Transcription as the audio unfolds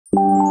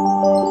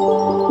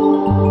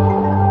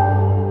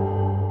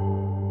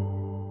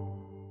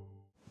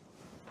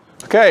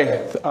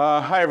Okay,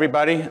 hi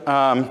everybody.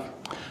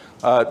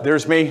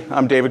 There's me,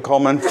 I'm David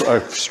Coleman,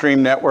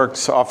 Stream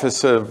Networks,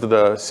 Office of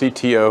the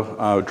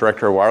CTO,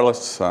 Director of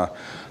Wireless. Know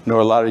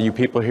a lot of you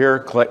people here.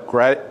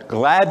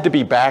 Glad to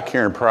be back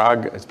here in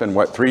Prague. It's been,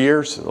 what, 3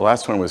 years? The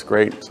last one was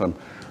great, so I'm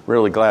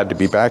really glad to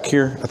be back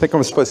here. I think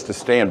I'm supposed to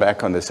stand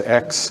back on this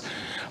X.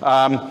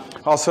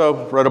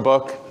 Also wrote a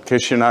book, in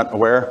case you're not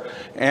aware.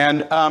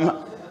 And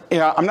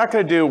yeah, I'm not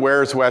going to do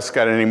Where's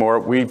Westcott anymore.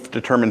 We've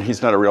determined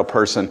he's not a real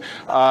person.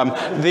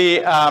 I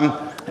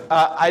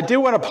do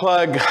want to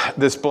plug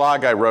this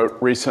blog I wrote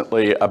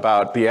recently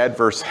about the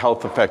adverse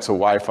health effects of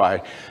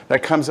Wi-Fi.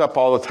 That comes up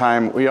all the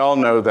time. We all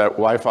know that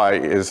Wi-Fi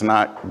is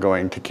not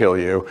going to kill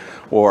you,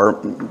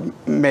 or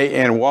may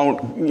and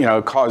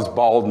won't, cause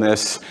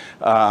baldness.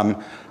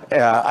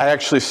 I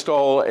actually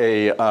stole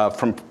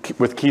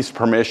with Keith's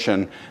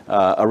permission,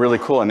 a really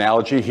cool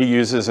analogy he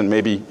uses, and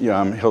maybe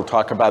he'll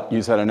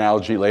use that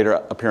analogy later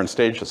up here on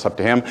stage. It's up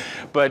to him.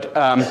 But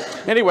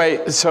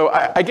anyway, so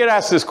I get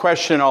asked this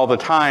question all the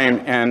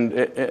time,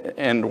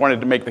 and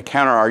wanted to make the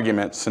counter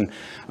arguments and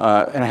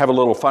have a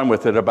little fun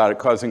with it about it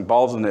causing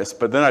baldness.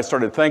 But then I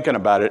started thinking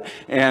about it,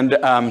 and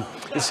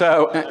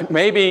so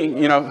maybe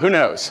who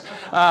knows?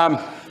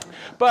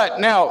 But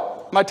now.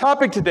 My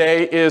topic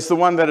today is the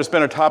one that has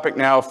been a topic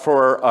now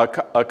for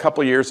a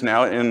couple of years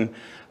now, and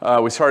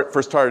we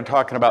first started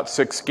talking about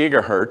 6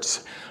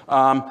 gigahertz.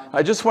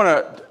 I just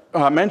want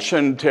to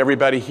mention to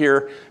everybody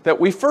here that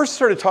we first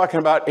started talking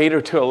about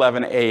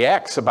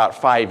 802.11ax about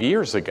 5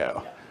 years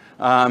ago.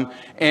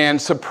 And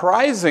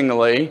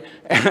surprisingly,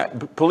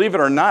 believe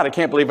it or not, I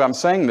can't believe I'm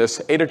saying this,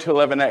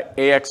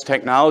 802.11ax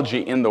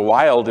technology in the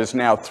wild is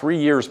now 3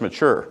 years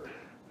mature.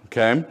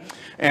 Okay?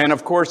 And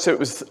of course, it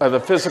was the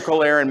physical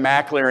layer and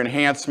MAC layer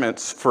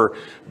enhancements for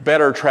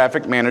better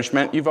traffic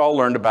management. You've all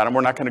learned about them.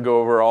 We're not going to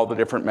go over all the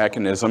different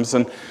mechanisms.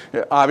 And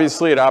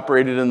obviously, it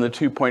operated in the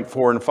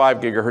 2.4 and 5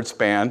 gigahertz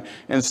band.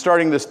 And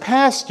starting this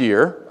past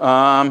year,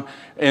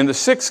 in the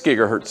 6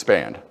 gigahertz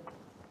band.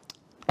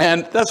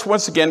 And that's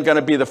once again going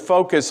to be the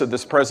focus of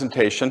this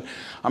presentation.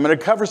 I'm going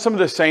to cover some of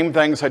the same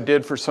things I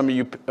did for some of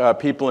you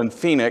people in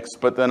Phoenix,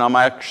 but then I'm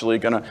actually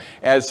going to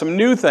add some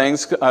new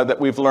things that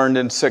we've learned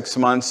in 6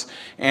 months.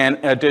 And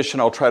in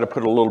addition, I'll try to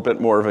put a little bit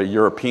more of a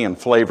European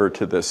flavor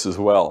to this as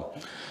well.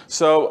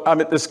 So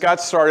this got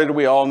started,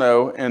 we all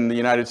know, in the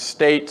United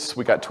States.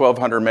 We got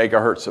 1,200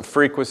 megahertz of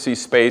frequency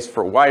space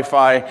for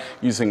Wi-Fi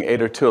using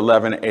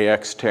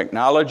 802.11ax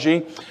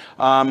technology.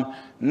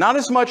 Not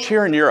as much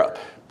here in Europe.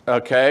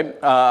 Okay,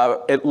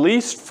 at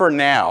least for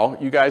now,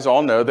 you guys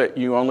all know that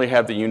you only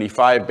have the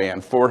Uni-5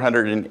 band,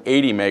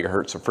 480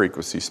 megahertz of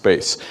frequency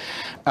space.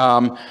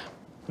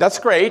 That's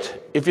great.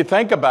 If you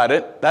think about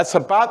it, that's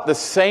about the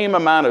same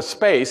amount of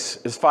space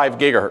as 5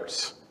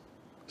 gigahertz.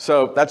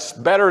 So that's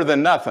better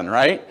than nothing,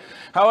 right?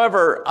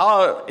 However,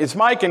 it's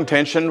my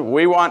contention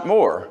we want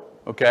more.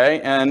 Okay,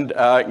 and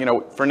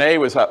Fernay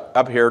was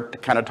up here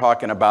kind of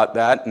talking about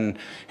that, and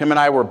him and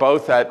I were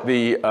both at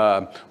the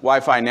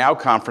Wi-Fi Now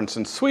conference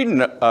in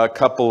Sweden a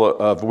couple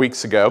of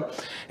weeks ago,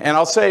 and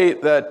I'll say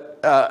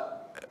that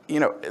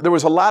there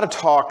was a lot of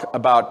talk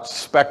about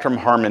spectrum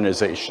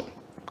harmonization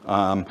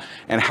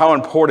and how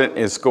important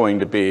it's going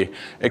to be,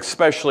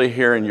 especially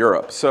here in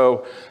Europe.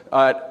 So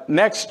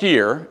next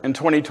year, in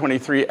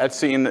 2023,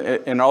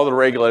 ETSI and all the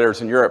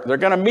regulators in Europe, they're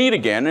going to meet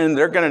again, and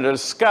they're going to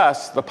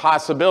discuss the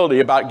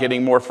possibility about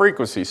getting more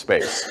frequency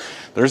space.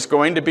 There's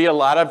going to be a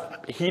lot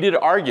of heated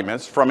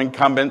arguments from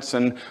incumbents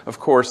and, of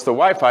course, the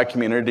Wi-Fi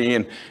community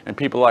and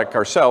people like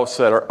ourselves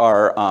that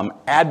are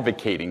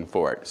advocating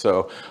for it.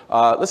 So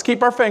let's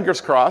keep our fingers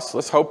crossed.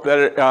 Let's hope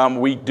that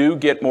we do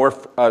get more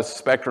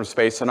spectrum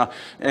space.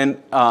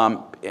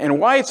 And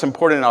why it's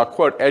important, and I'll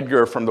quote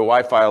Edgar from the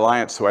Wi-Fi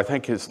Alliance, who I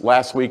think his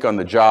last week on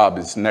the job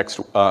is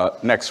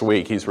next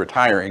week. He's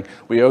retiring.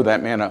 We owe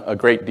that man a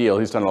great deal.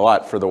 He's done a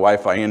lot for the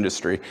Wi-Fi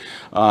industry.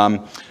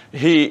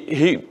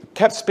 He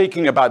kept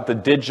speaking about the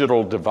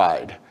digital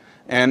divide.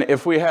 And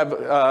if we have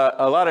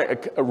a lot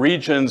of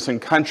regions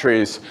and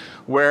countries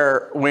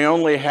where we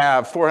only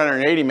have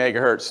 480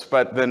 megahertz,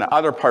 but then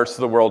other parts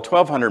of the world,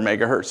 1,200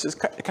 megahertz, it's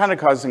kind of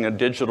causing a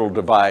digital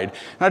divide.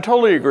 And I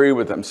totally agree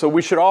with them. So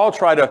we should all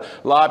try to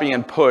lobby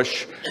and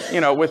push,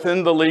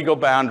 within the legal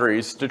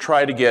boundaries to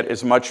try to get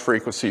as much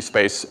frequency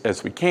space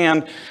as we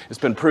can. It's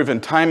been proven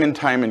time and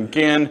time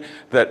again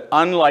that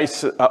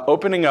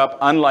opening up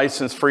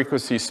unlicensed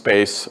frequency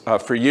space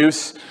for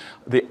use,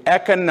 the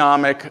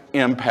economic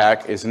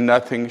impact is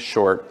nothing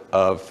short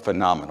of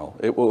phenomenal.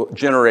 It will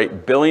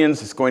generate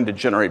billions. It's going to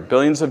generate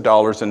billions of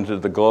dollars into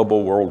the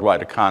global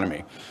worldwide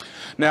economy.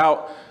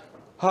 Now,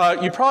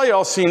 you've probably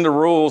all seen the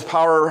rules,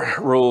 power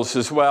rules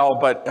as well,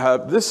 but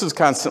this is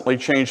constantly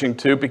changing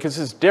too because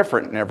it's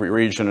different in every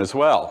region as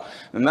well.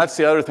 And that's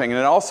the other thing. And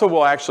it also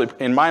will actually,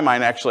 in my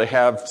mind, actually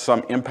have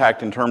some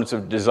impact in terms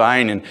of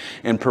design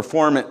and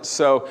performance.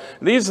 So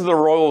these are the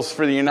rules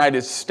for the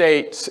United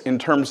States in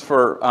terms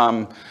for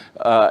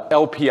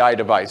LPI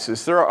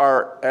devices. There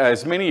are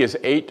as many as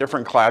 8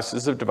 different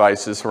classes of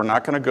devices. We're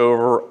not going to go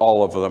over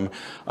all of them.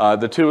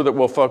 The 2 that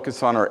we'll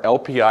focus on are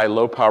LPI,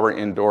 low power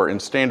indoor,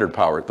 and standard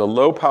power. The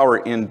low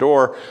power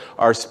indoor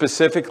are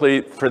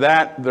specifically for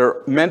that. They're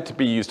meant to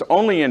be used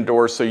only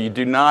indoors, so you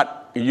do not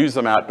use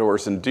them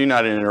outdoors and do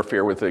not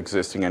interfere with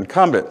existing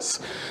incumbents.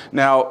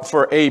 Now,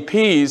 for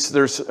APs,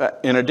 there's,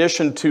 in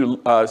addition to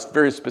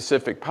very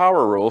specific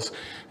power rules,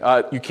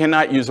 you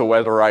cannot use a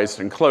weatherized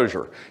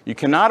enclosure. You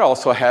cannot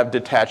also have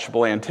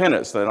detachable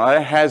antennas.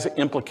 That has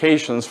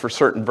implications for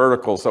certain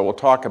verticals that we'll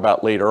talk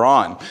about later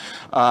on.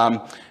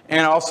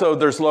 And also,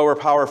 there's lower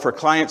power for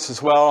clients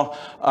as well.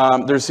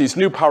 There's these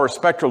new power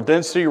spectral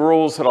density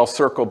rules that I'll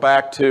circle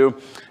back to.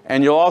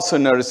 And you'll also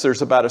notice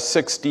there's about a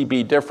 6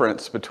 dB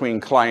difference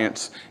between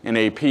clients and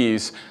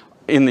APs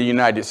in the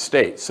United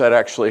States. That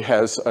actually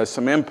has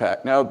some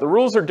impact. Now, the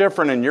rules are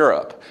different in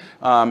Europe.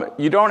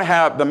 You don't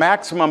have the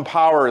maximum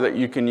power that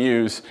you can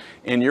use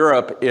in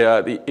Europe.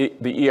 The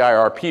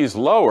EIRP is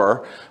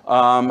lower,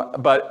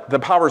 but the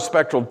power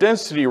spectral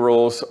density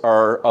rules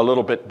are a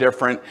little bit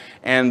different,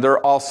 and they're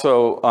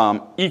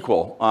also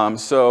equal.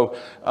 So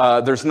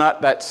there's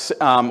not that,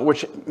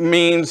 which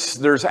means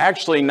there's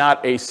actually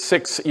not a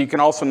 6, you can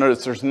also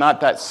notice there's not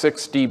that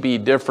 6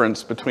 dB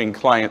difference between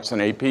clients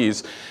and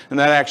APs, and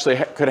that actually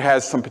could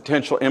have some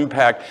potential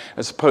impact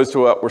as opposed to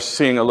what we're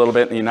seeing a little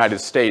bit in the United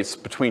States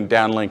between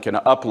downlink and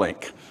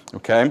uplink.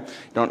 Okay, you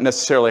don't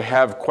necessarily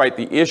have quite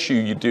the issue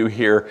you do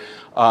here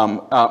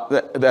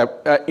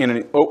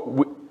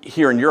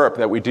here in Europe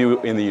that we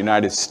do in the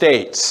United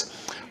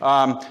States.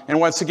 And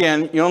once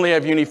again, you only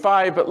have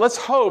Uni-5, but let's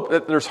hope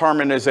that there's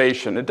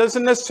harmonization. It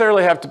doesn't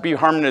necessarily have to be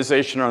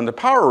harmonization on the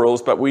power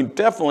rules, but we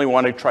definitely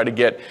want to try to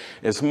get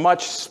as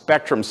much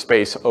spectrum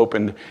space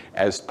opened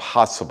as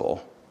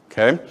possible.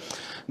 Okay,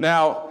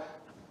 now.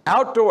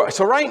 Outdoor,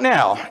 so right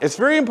now, it's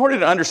very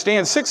important to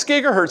understand 6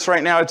 gigahertz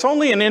right now, it's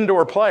only an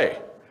indoor play.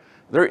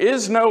 There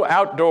is no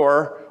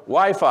outdoor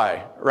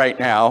Wi-Fi right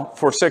now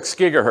for 6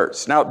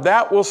 gigahertz. Now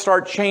that will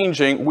start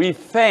changing, we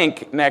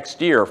think,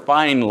 next year,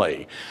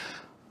 finally,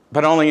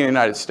 but only in the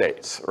United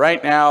States.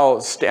 Right now,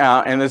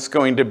 and it's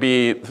going to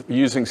be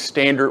using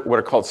standard, what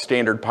are called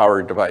standard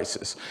power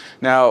devices.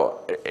 Now,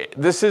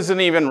 this isn't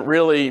even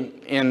really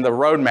in the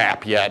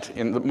roadmap yet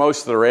in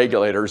most of the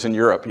regulators in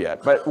Europe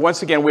yet. But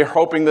once again, we're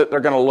hoping that they're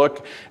going to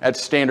look at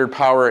standard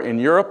power in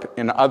Europe,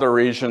 in other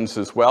regions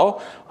as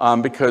well,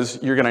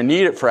 because you're going to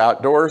need it for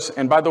outdoors.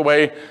 And by the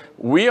way,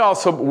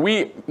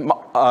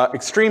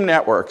 Extreme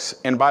Networks,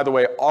 and by the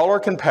way, all our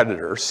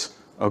competitors,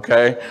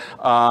 okay,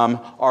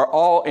 are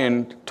all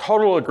in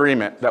total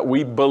agreement that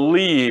we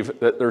believe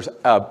that there's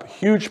a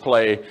huge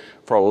play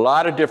for a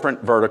lot of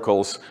different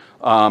verticals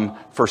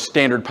for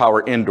standard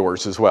power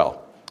indoors as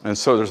well. And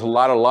so there's a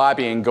lot of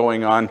lobbying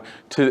going on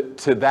to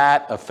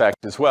that effect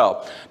as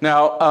well.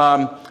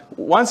 Now,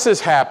 once this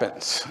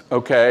happens,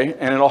 okay,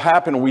 and it'll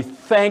happen, we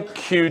think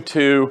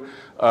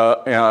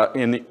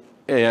Q2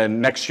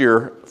 in next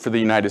year for the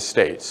United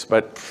States,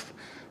 but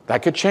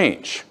that could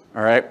change,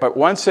 all right? But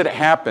once it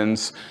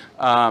happens,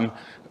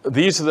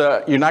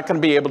 you're not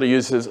going to be able to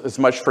use as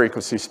much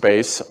frequency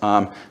space.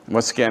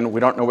 Once again,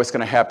 we don't know what's going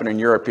to happen in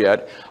Europe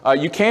yet.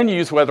 You can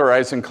use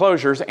weatherized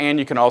enclosures, and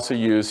you can also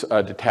use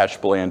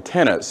detachable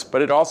antennas,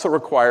 but it also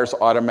requires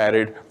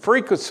automated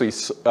frequency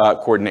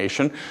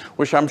coordination,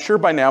 which I'm sure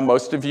by now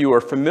most of you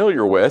are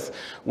familiar with,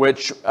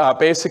 which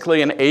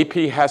basically an AP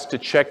has to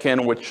check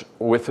in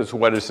with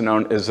what is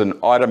known as an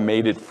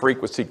automated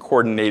frequency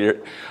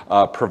coordinated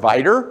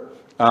provider,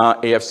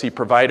 AFC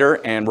provider,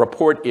 and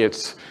report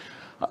its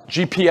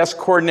GPS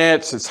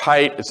coordinates, its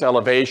height, its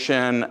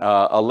elevation,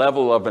 a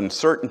level of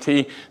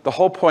uncertainty. The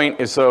whole point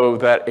is so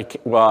that the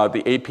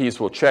APs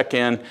will check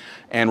in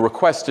and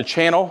request a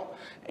channel,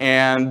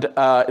 and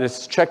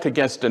it's checked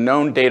against a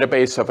known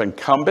database of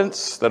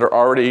incumbents that are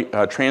already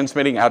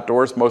transmitting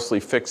outdoors, mostly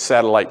fixed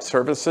satellite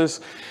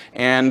services,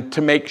 and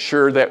to make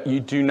sure that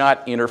you do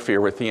not interfere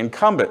with the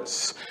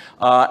incumbents.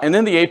 And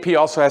then the AP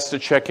also has to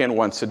check in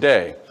once a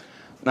day.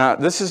 Now,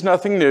 this is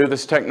nothing new.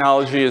 This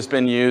technology has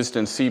been used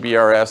in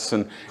CBRS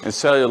and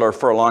cellular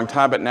for a long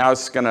time, but now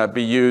it's going to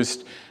be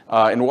used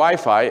in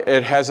Wi-Fi.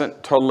 It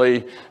hasn't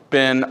totally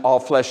been all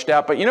fleshed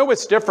out. But you know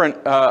what's different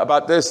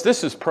about this?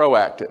 This is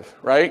proactive,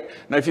 right?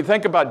 Now, if you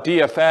think about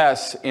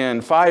DFS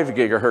in 5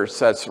 gigahertz,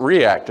 that's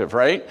reactive,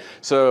 right?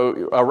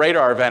 So a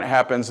radar event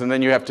happens, and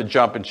then you have to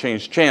jump and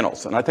change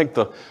channels. And I think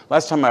the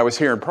last time I was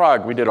here in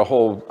Prague, we did a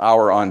whole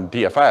hour on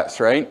DFS,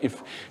 right?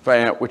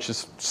 Which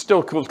is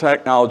still cool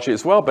technology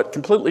as well, but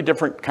completely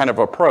different kind of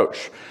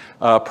approach.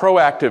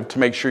 Proactive to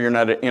make sure you're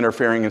not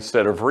interfering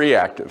instead of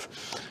reactive.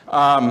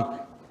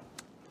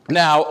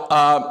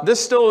 Now,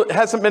 this still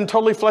hasn't been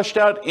totally fleshed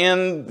out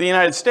in the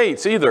United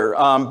States either,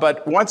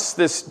 but once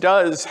this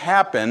does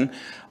happen,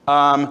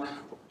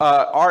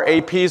 our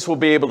APs will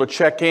be able to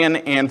check in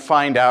and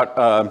find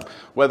out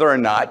whether or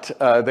not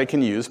they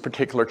can use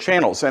particular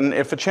channels. And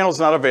if a channel is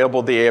not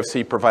available, the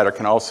AFC provider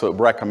can also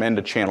recommend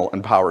a channel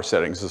and power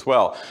settings as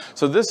well.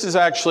 So this is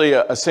actually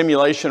a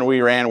simulation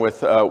we ran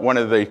with one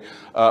of the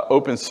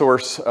open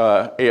source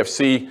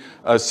AFC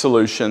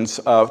solutions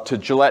to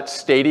Gillette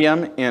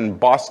Stadium in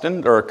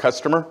Boston. They're a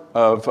customer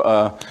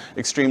of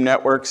Extreme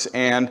Networks,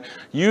 and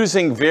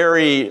using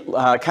very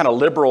kind of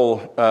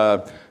liberal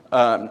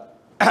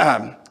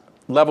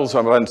levels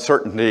of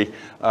uncertainty,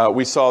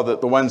 we saw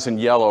that the ones in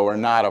yellow are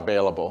not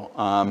available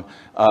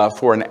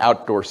for an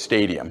outdoor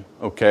stadium,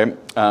 okay,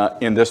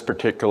 in this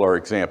particular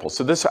example.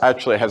 So this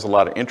actually has a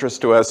lot of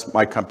interest to us.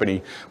 My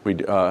company,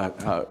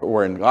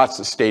 we're in lots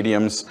of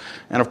stadiums,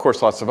 and of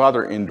course lots of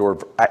other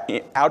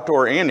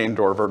outdoor and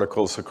indoor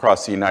verticals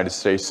across the United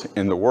States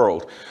and the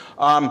world.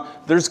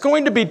 There's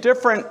going to be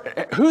different,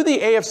 who the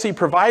AFC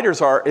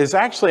providers are is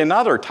actually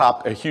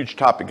a huge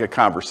topic of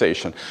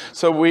conversation.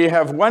 So we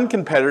have one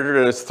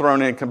competitor that is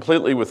thrown in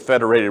completely with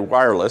federated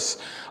wireless.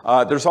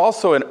 There's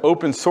also an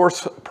open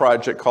source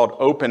project called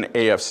Open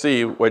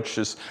AFC, which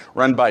is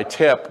run by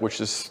TIP, which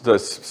is the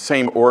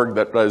same org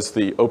that does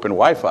the Open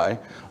Wi-Fi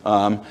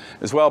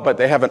as well, but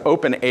they have an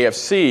Open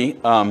AFC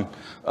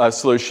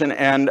solution.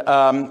 And,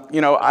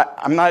 you know,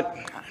 I'm not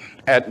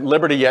at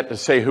liberty yet to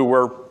say who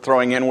we're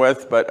throwing in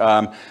with, but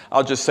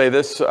I'll just say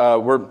this,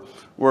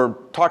 we're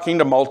talking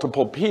to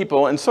multiple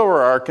people, and so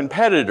are our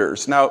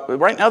competitors. Now,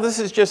 right now, this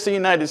is just the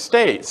United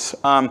States.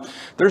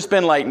 There's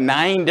been like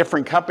 9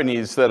 different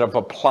companies that have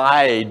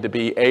applied to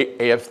be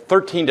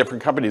 13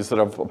 different companies that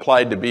have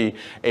applied to be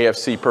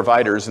AFC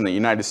providers in the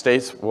United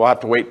States. We'll have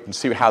to wait and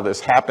see how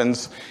this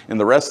happens in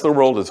the rest of the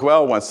world as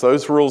well once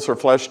those rules are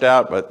fleshed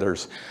out. But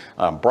there's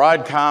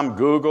Broadcom,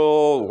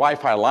 Google,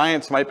 Wi-Fi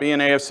Alliance might be an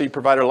AFC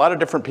provider. A lot of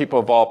different people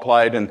have all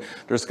applied, and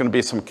there's going to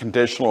be some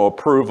conditional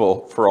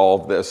approval for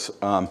all of this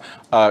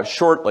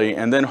shortly.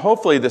 And then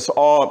hopefully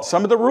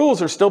some of the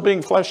rules are still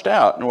being fleshed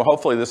out, and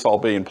hopefully this all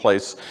be in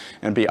place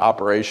and be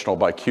operational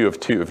by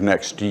Q2 of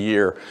next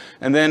year.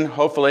 And then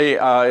hopefully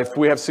if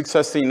we have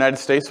success in the United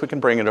States, we can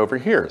bring it over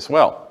here as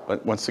well.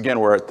 But once again,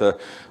 we're at the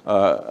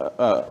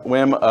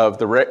whim of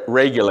the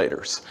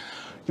regulators.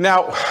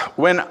 Now,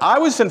 when I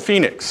was in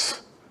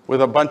Phoenix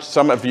with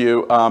some of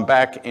you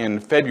back in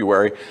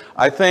February,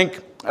 I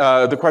think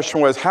the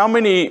question was, how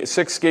many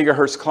 6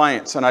 gigahertz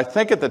clients? And I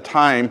think at the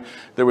time,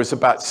 there was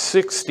about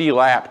 60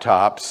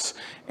 laptops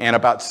and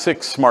about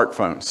 6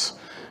 smartphones.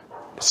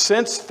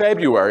 Since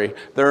February,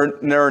 there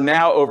are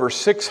now over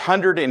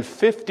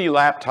 650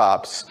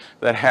 laptops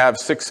that have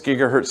 6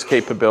 gigahertz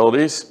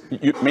capabilities,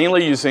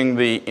 mainly using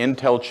the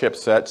Intel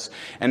chipsets,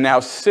 and now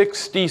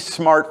 60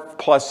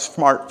 plus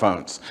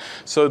smartphones.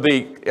 So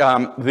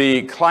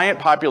the client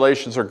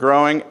populations are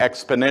growing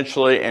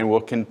exponentially and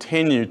will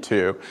continue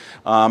to.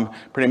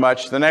 Pretty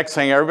much the next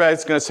thing,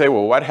 everybody's going to say,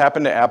 well, what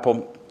happened to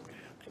Apple?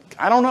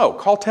 I don't know,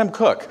 call Tim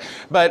Cook.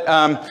 But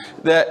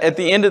at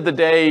the end of the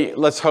day,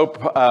 let's hope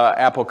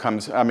Apple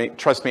comes. I mean,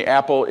 trust me,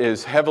 Apple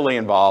is heavily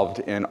involved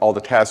in all the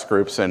task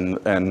groups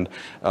and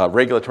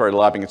regulatory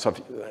lobbying and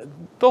stuff.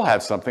 They'll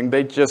have something,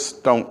 they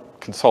just don't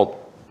consult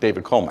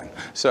David Coleman.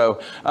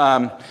 So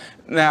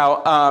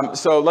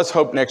so let's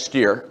hope next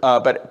year.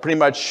 But pretty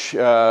much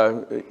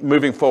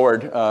moving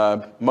forward,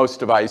 most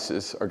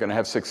devices are going to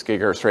have 6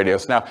 gigahertz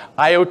radios. Now,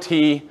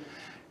 IoT,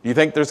 do you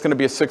think there's going to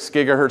be a 6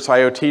 gigahertz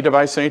IoT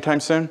device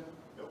anytime soon?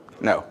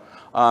 No.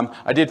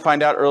 I did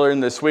find out earlier in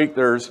this week,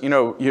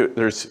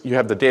 you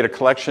have the data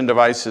collection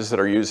devices that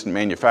are used in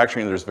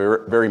manufacturing. There's a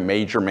very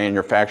major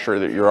manufacturer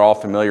that you're all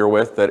familiar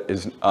with that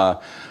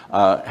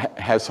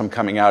has some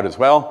coming out as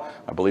well.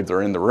 I believe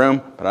they're in the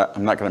room, but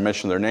I'm not going to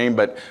mention their name.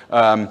 But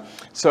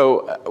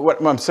so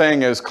what I'm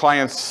saying is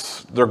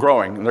clients, they're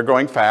growing, and they're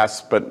growing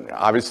fast, but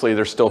obviously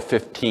there's still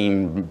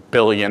 15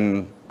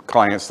 billion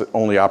clients that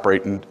only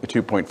operate in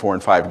 2.4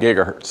 and 5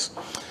 gigahertz.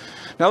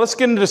 Now let's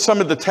get into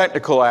some of the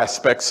technical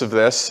aspects of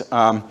this.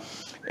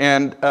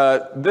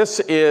 This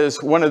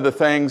is one of the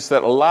things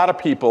that a lot of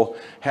people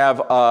have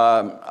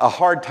a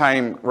hard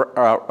time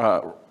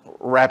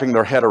wrapping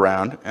their head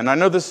around. And I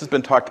know this has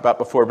been talked about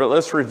before, but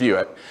let's review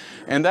it.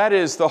 And that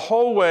is the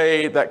whole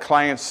way that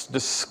clients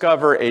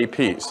discover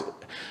APs.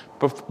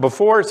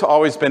 Before, it's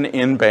always been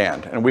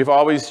in-band, and we've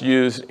always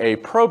used a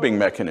probing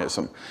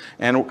mechanism.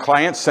 And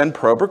clients send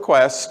probe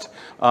requests,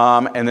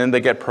 and then they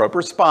get probe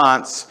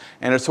response,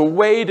 and it's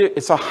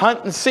a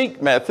hunt and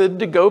seek method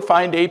to go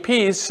find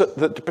APs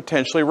to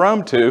potentially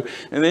roam to,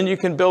 and then you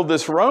can build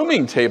this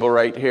roaming table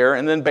right here,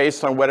 and then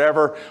based on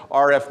whatever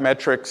RF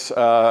metrics,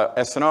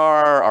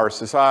 SNR,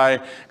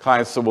 RSSI,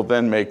 clients will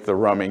then make the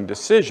roaming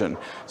decision.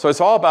 So it's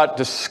all about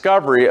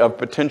discovery of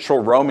potential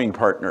roaming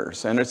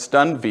partners, and it's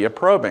done via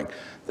probing.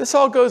 This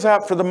all goes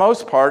out, for the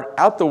most part,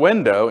 out the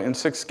window in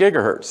 6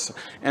 gigahertz.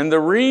 And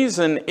the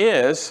reason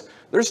is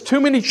there's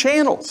too many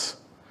channels.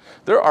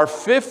 There are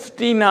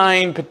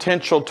 59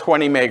 potential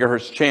 20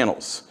 megahertz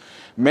channels.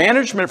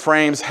 Management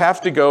frames have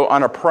to go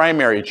on a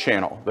primary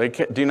channel. They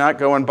do not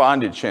go on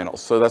bonded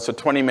channels. So that's a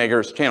 20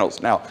 megahertz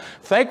channels. Now,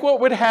 think what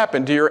would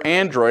happen to your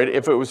Android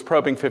if it was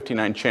probing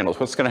 59 channels.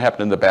 What's going to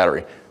happen to the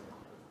battery?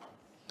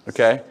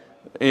 Okay,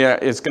 yeah,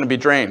 it's going to be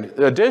drained.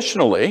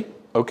 Additionally,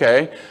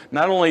 okay,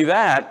 not only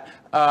that,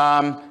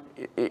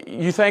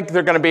 you think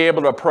they're going to be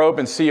able to probe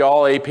and see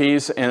all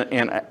APs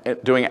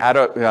and doing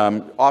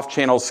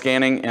off-channel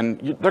scanning,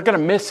 and they're going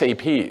to miss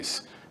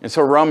APs. And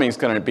so roaming is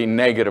going to be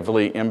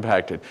negatively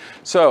impacted.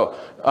 So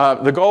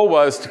the goal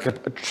was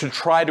to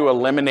try to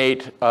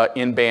eliminate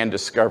in-band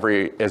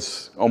discovery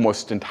as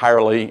almost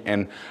entirely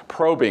and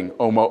probing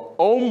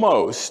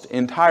almost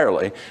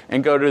entirely,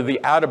 and go to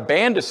the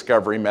out-of-band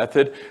discovery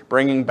method,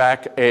 bringing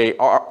back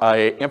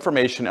a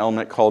information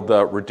element called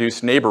the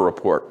reduced neighbor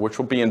report, which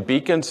will be in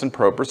beacons and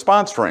probe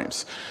response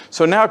frames.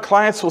 So now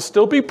clients will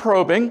still be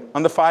probing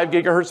on the 5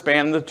 gigahertz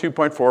band and the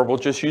 2.4. We'll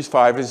just use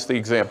 5 as the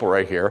example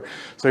right here.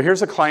 So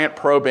here's a client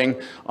probing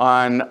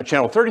on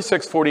channel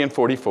 36, 40, and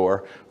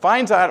 44,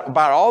 finds out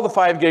about all the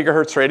 5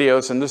 gigahertz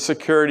radios and the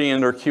security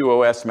in their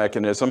QoS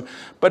mechanism,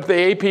 but the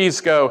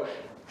APs go,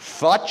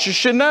 thought you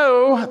should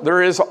know,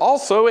 there is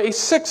also a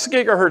 6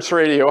 gigahertz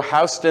radio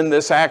housed in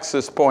this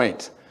access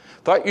point.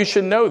 Thought you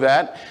should know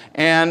that.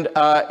 And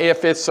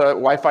if it's a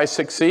Wi-Fi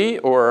 6E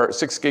or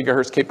 6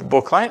 gigahertz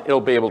capable client,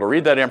 it'll be able to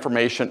read that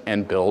information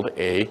and build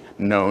a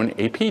known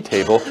AP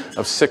table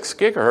of 6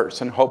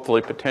 gigahertz and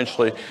hopefully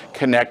potentially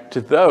connect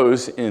to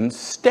those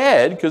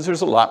instead, because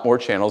there's a lot more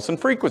channels and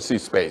frequency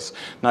space.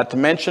 Not to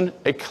mention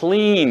a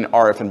clean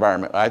RF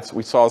environment.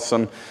 We saw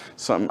some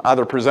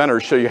other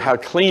presenters show you how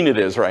clean it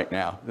is right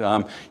now.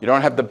 You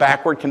don't have the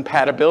backward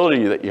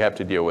compatibility that you have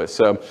to deal with.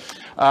 So.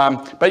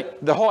 But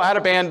the whole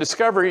out-of-band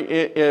discovery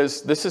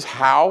is this is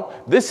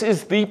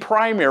the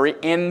primary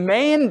and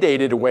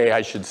mandated way,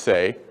 I should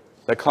say,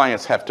 that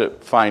clients have to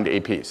find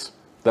APs.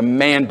 The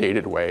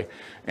mandated way.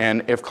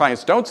 And if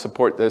clients don't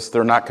support this,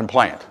 they're not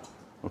compliant.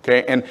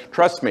 Okay? And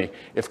trust me,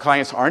 if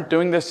clients aren't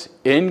doing this,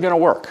 it ain't going to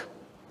work.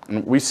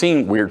 And we've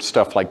seen weird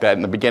stuff like that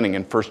in the beginning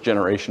in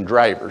first-generation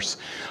drivers.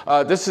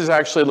 This is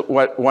actually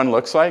what one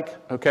looks like,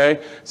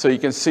 okay? So you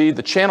can see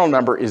the channel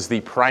number is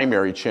the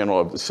primary channel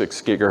of the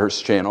 6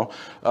 gigahertz channel.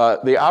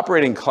 The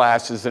operating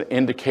class is an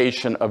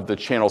indication of the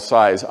channel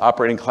size.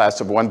 Operating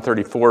class of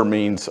 134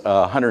 means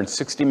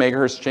 160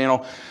 megahertz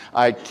channel.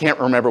 I can't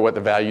remember what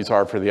the values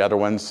are for the other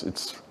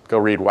ones. Go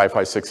read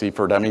Wi-Fi 6E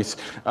for Dummies.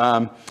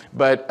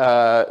 But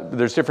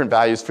there's different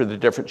values for the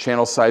different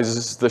channel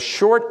sizes. The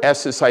short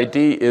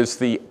SSID is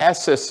the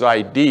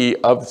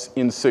SSID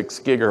in 6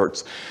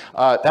 gigahertz.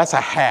 That's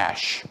a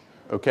hash,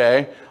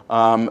 okay?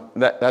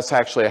 That's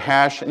actually a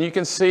hash. And you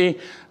can see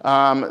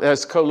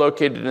that's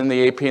co-located in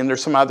the AP, and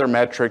there's some other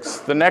metrics.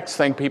 The next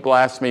thing people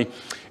ask me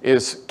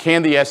is,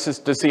 does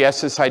the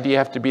SSID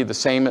have to be the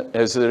same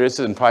as it is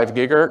in 5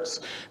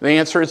 gigahertz? The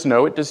answer is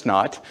no, it does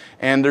not.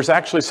 And there's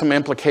actually some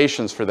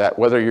implications for that,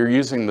 whether you're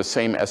using the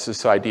same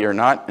SSID or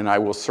not, and I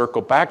will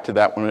circle back to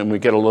that when we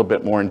get a little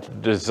bit more into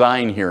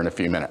design here in a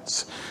few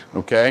minutes,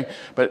 okay?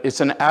 But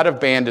it's an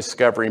out-of-band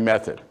discovery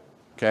method,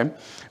 okay?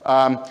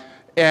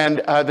 And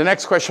the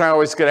next question I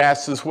always get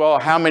asked is, well,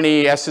 how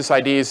many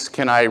SSIDs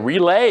can I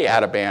relay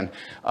out of band?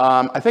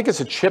 I think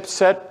it's a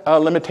chipset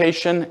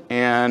limitation,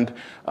 and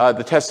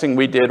the testing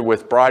we did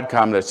with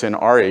Broadcom that's in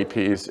our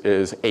APs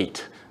is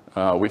 8.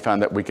 We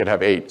found that we could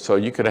have 8. So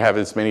you could have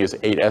as many as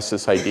 8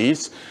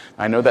 SSIDs.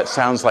 I know that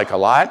sounds like a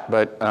lot,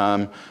 but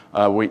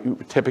we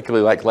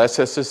typically like less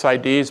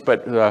SSIDs.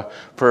 But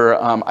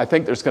I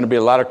think there's going to be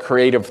a lot of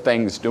creative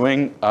things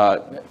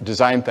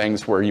design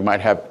things where you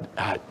might have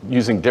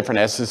using different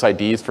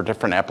SSIDs for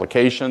different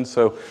applications.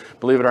 So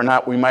believe it or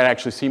not, we might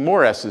actually see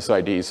more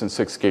SSIDs in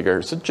 6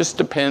 gigahertz. It just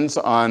depends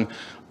on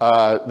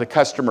the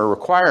customer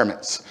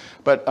requirements.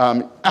 But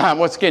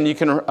once again, you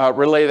can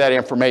relay that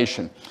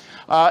information.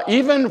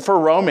 Even for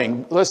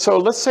roaming, so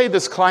let's say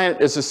this client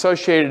is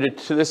associated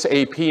to this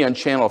AP on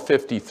channel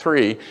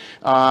 53,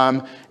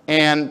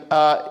 and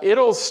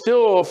it'll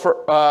still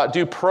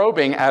do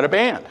probing out of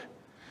band.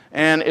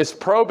 And it's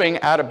probing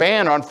out of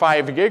band on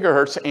 5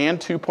 gigahertz and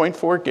 2.4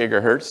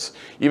 gigahertz,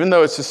 even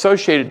though it's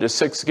associated to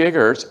 6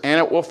 gigahertz, and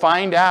it will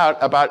find out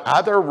about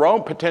other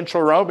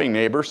potential roaming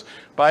neighbors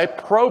by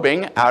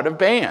probing out of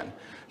band.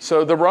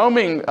 So the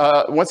roaming,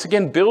 once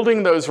again,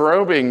 building those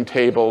roaming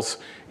tables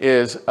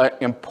is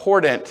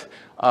important,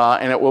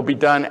 and it will be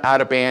done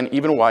out of band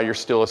even while you're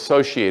still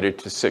associated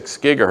to 6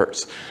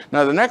 gigahertz.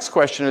 Now the next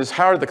question is,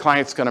 how are the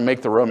clients going to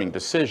make the roaming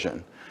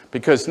decision?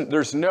 Because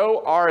there's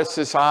no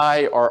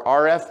RSSI or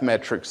RF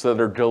metrics that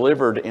are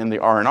delivered in the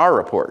R&R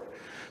report.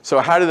 So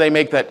how do they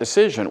make that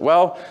decision?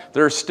 Well,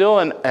 there's still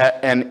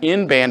an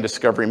in-band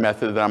discovery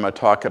method that I'm going to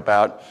talk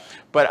about.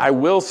 But I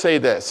will say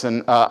this,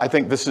 and I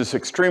think this is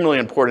extremely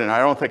important, and I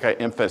don't think I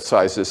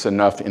emphasize this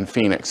enough in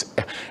Phoenix.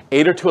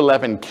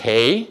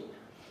 802.11k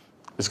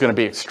is going to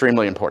be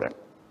extremely important,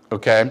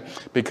 okay?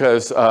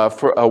 Because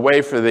for a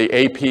way for the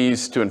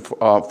APs to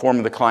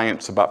inform the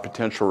clients about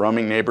potential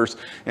roaming neighbors,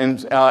 and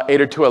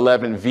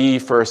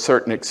 802.11v for a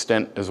certain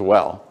extent as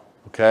well,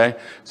 okay?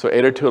 So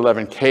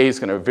 802.11k is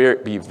going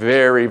to be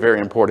very, very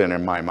important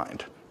in my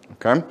mind,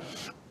 okay?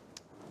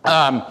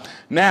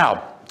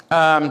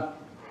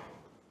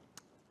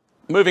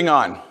 Moving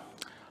on.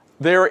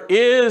 There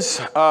is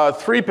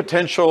 3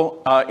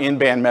 potential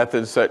in-band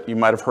methods that you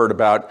might have heard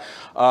about.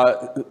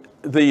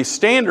 The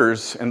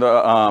standards and the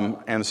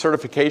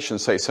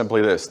certifications say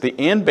simply this: the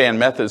in-band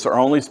methods are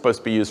only supposed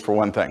to be used for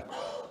one thing.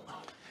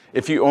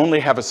 If you only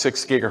have a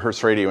 6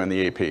 gigahertz radio in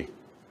the AP.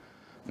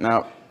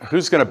 Now,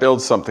 who's going to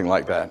build something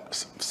like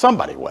that?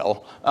 Somebody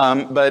will.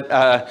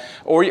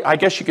 Or I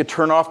guess you could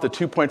turn off the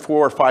 2.4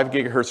 or 5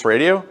 gigahertz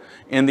radio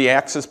in the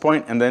access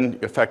point, and then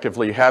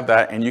effectively have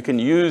that, and you can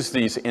use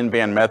these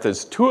in-band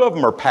methods. 2 of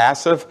them are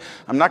passive.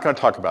 I'm not going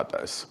to talk about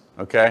those.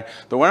 Okay?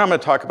 The one I'm going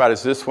to talk about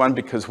is this one,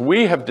 because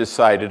we have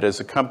decided as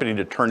a company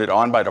to turn it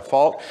on by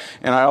default,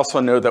 and I also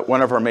know that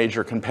one of our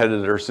major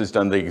competitors has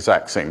done the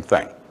exact same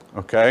thing.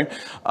 Okay?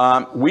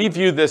 We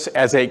view this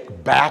as a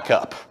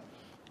backup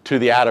to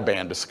the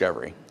out-of-band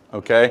discovery.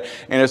 Okay,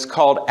 and it's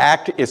called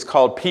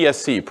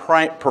PSC,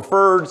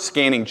 Preferred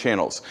Scanning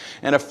Channels.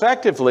 And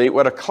effectively,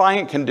 what a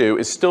client can do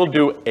is still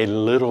do a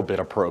little bit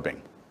of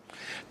probing.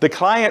 The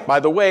client, by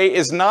the way,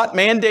 is not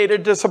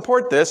mandated to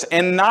support this,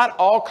 and not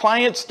all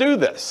clients do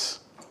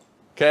this.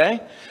 Okay,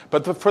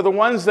 but for the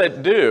ones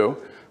that do,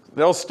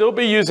 they'll still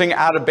be using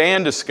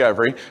out-of-band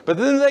discovery, but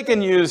then they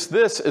can use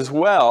this as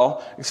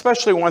well,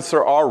 especially once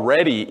they're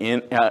already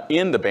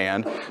in the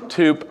band,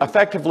 to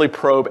effectively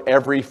probe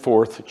every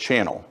 4th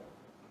channel.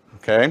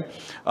 Okay,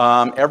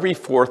 every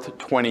 4th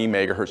 20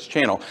 megahertz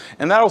channel.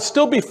 And that'll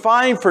still be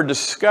fine for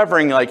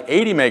discovering like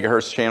 80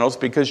 megahertz channels,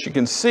 because you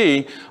can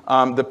see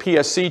the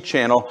PSC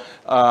channel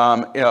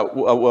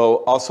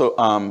will also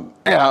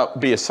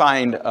be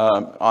assigned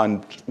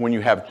on when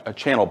you have a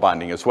channel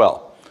binding as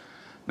well.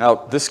 Now,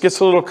 this gets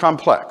a little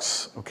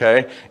complex,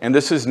 okay? And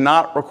this is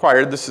not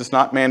required, this is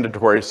not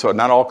mandatory, so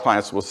not all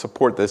clients will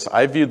support this.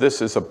 I view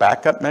this as a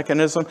backup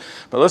mechanism,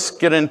 but let's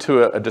get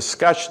into a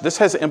discussion. This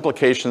has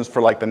implications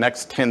for like the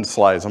next 10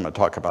 slides I'm gonna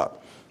talk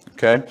about,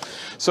 okay?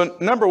 So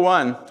number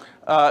 1,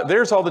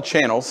 there's all the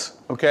channels,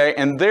 okay?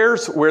 And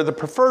there's where the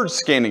preferred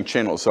scanning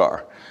channels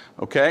are.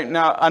 Okay,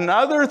 now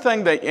another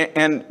thing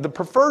and the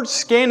preferred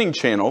scanning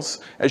channels,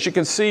 as you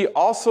can see,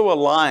 also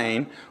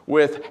align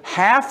with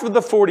half of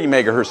the 40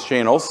 megahertz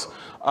channels,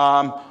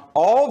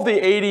 all of the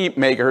 80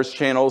 megahertz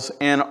channels,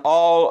 and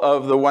all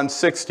of the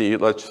 160.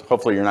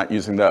 Hopefully you're not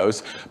using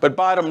those. But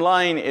bottom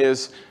line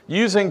is,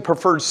 using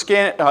preferred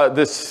scan,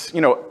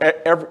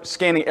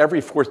 scanning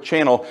every 4th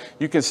channel,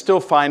 you can still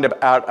find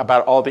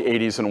about all the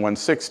 80s and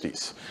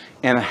 160s.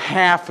 And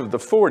half of the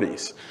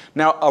 40s.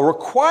 Now, a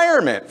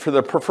requirement for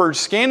the preferred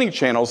scanning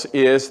channels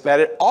is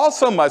that it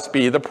also must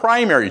be the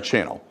primary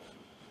channel.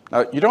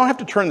 Now, you don't have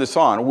to turn this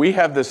on. We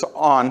have this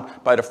on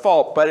by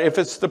default, but if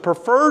it's the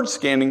preferred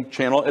scanning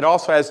channel, it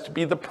also has to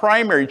be the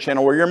primary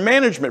channel where your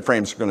management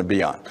frames are going to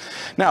be on.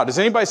 Now, does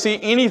anybody see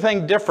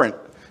anything different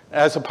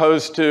as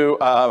opposed to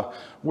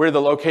where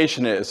the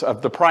location is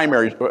of the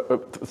primary,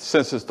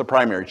 since it's the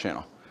primary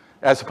channel,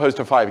 as opposed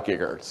to 5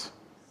 gigahertz?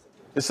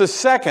 It's the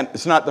second,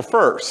 it's not the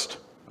first,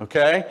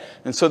 okay?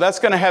 And so that's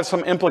going to have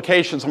some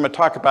implications I'm going to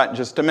talk about in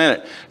just a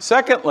minute.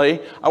 Secondly,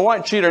 I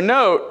want you to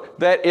note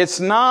that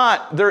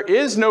there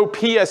is no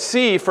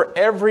PSC for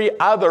every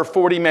other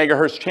 40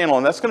 megahertz channel,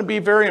 and that's going to be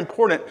very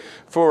important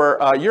for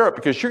Europe,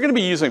 because you're going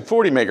to be using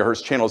 40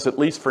 megahertz channels, at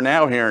least for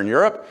now here in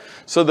Europe.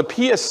 So the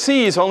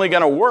PSC is only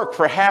going to work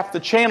for half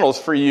the channels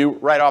for you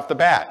right off the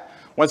bat.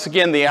 Once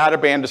again, the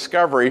out-of-band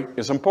discovery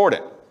is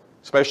important,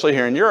 especially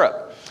here in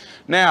Europe.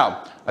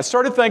 Now, I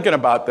started thinking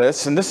about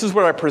this, and this is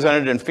what I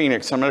presented in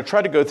Phoenix. I'm going to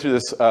try to go through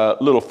this a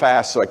little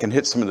fast so I can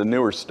hit some of the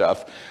newer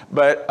stuff.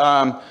 But,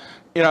 and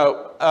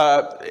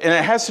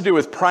it has to do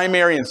with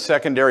primary and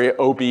secondary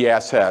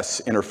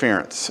OBSS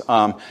interference,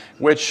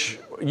 which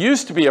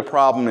used to be a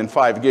problem in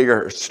 5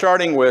 gigahertz,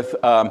 starting with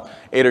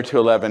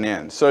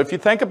 802.11n. So if you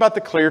think about the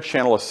clear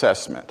channel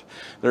assessment,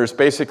 there's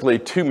basically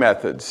 2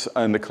 methods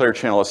in the clear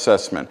channel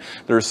assessment.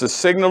 There's the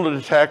signal to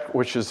detect,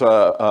 which is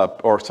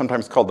or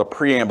sometimes called the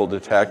preamble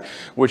detect,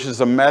 which is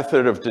a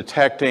method of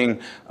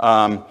detecting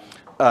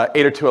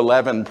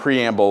 802.11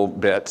 preamble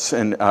bits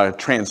and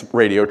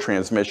radio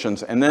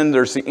transmissions. And then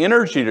there's the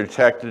energy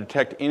detect to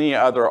detect any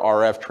other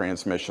RF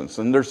transmissions.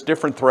 And there's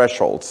different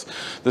thresholds.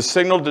 The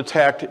signal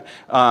detect,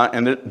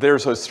 and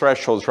there's those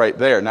thresholds right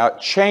there. Now, it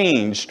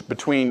changed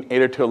between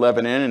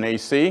 802.11n and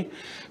AC.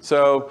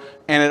 So,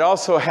 and it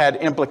also had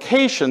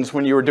implications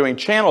when you were doing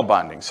channel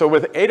bonding. So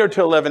with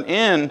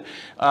 802.11n,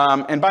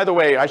 and by the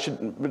way, I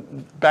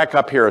should back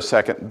up here a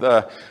second.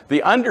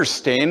 The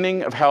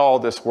understanding of how all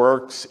this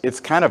works, it's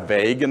kind of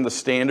vague in the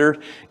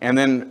standard. And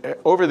then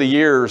over the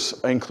years,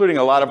 including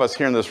a lot of us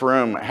here in this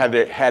room, had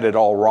it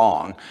all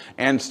wrong.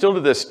 And still to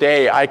this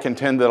day, I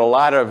contend that a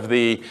lot of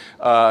the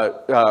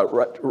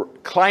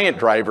client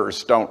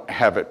drivers don't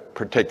have it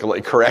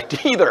particularly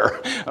correct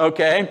either,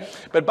 okay?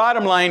 But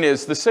bottom line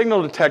is the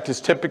signal detect detect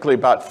is typically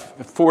about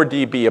 4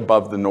 dB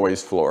above the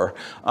noise floor,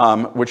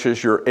 which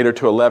is your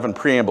 802.11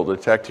 preamble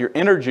detect. Your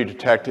energy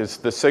detect is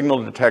the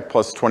signal detect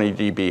plus 20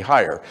 dB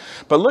higher.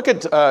 But look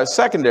at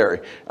secondary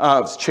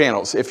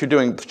channels. If you're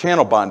doing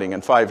channel bonding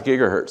in 5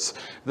 gigahertz,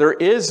 there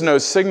is no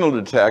signal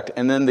detect,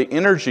 and then the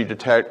energy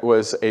detect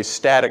was a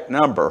static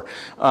number.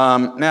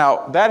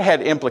 Now, that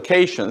had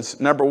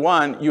implications. Number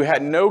one, you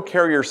had no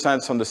carrier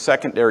sense on the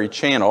secondary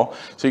channel,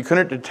 so you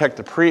couldn't detect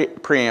the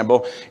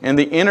preamble, and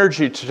the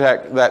energy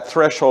detect, that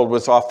threshold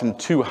was often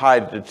too high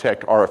to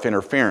detect RF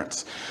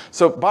interference.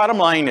 So bottom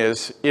line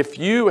is, if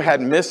you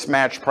had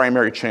mismatched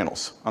primary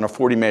channels on a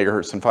 40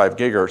 megahertz and 5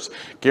 gigahertz,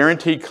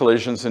 guaranteed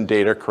collisions and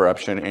data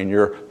corruption, and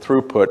your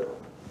throughput,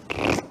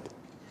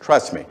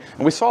 trust me.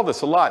 And we saw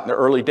this a lot in the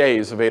early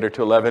days of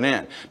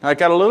 802.11n. Now, it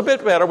got a little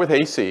bit better with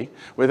AC.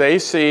 With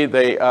AC,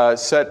 they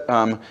set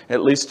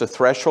at least a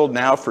threshold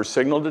now for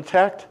signal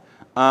detect.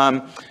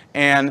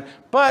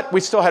 But we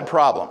still had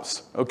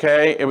problems,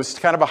 okay? It was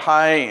kind of a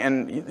high,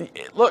 and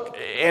look,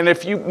 and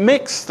if you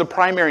mix the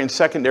primary and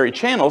secondary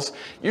channels,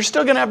 you're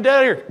still gonna have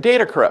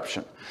data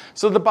corruption.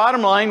 So the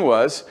bottom line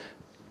was,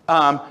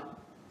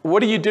 what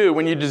do you do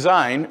when you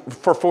design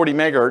for 40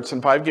 megahertz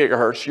and 5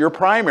 gigahertz? Your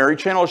primary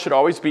channel should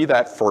always be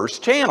that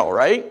first channel,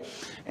 right?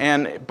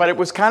 But it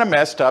was kind of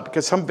messed up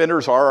because some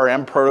vendors'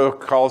 RRM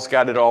protocols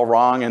got it all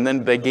wrong, and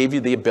then they gave you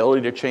the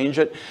ability to change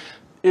it.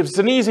 It was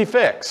an easy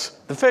fix.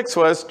 The fix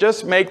was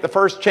just make the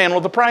first channel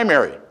the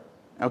primary,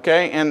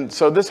 okay? And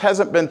so this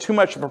hasn't been too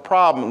much of a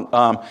problem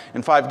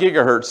in 5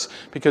 gigahertz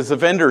because the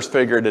vendors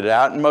figured it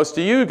out and most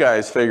of you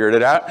guys figured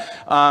it out,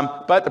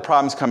 but the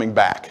problem's coming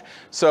back.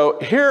 So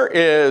here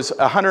is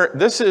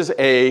this is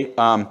a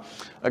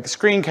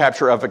screen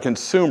capture of a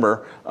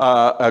consumer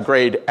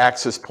grade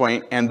access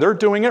point, and they're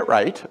doing it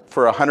right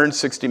for a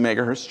 160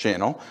 megahertz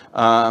channel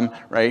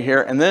right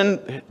here. And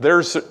then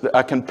there's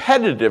a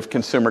competitive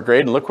consumer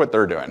grade, and look what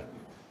they're doing,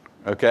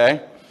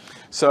 okay?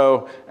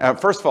 So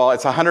first of all,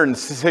 it's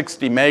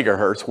 160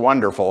 megahertz,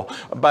 wonderful.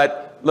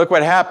 But look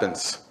what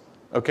happens,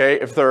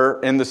 okay, if they're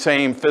in the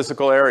same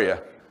physical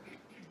area.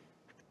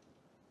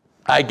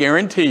 I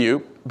guarantee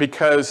you,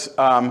 because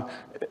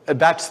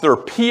that's their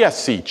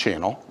PSC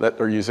channel that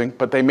they're using,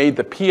 but they made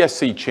the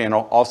PSC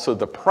channel also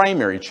the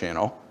primary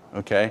channel,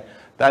 okay?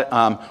 That,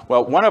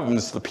 well, one of them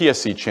is the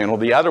PSC channel.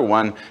 The other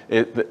one,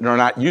 they're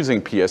not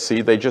using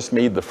PSC. They just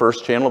made the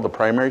first channel the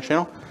primary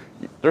channel.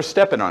 They're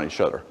stepping on each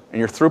other, and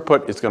your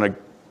throughput is going to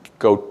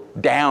go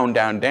down,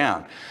 down,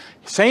 down.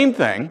 Same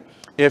thing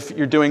if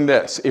you're doing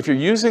this. If you're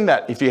using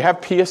that, if you have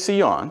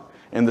PSC on,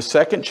 and the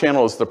second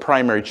channel is the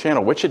primary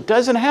channel, which it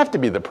doesn't have to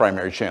be the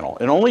primary channel.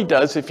 It only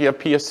does if you have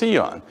PSC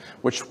on,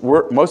 which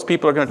most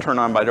people are going to turn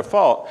on by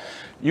default.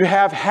 You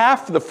have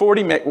half the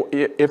 40,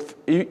 if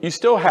you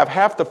still have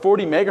half the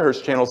 40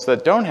 megahertz channels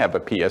that don't have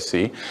a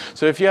PSC.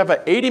 So if you have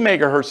an 80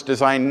 megahertz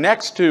design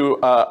next to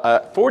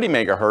 40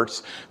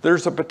 megahertz,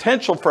 there's a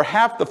potential for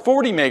half the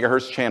 40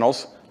 megahertz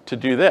channels to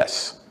do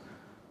this.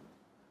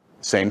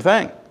 Same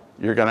thing.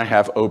 You're going to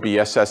have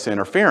OBSS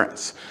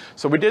interference.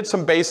 So we did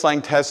some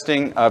baseline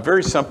testing,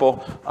 very simple,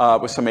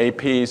 with some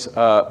APs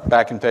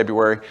back in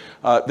February.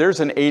 There's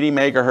an 80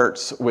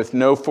 megahertz with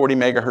no 40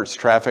 megahertz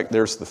traffic.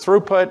 There's the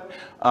throughput,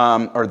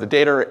 or the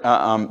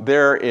data.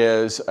 There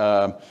is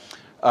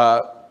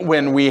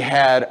when we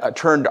had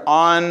turned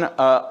on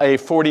a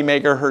 40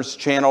 megahertz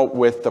channel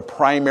with the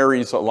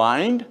primaries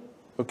aligned.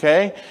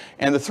 Okay,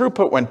 and the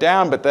throughput went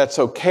down, but that's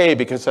okay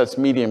because that's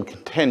medium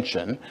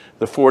contention.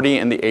 The 40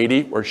 and the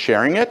 80 were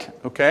sharing it,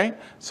 okay?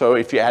 So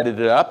if you added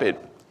it up, it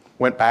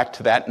went back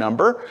to that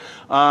number.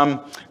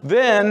 So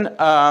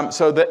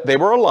that they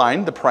were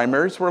aligned, the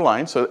primaries were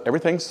aligned, so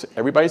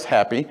everybody's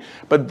happy.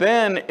 But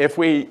then if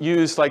we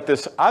use like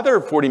this other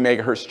 40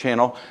 megahertz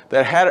channel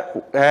that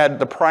had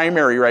the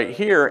primary right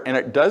here, and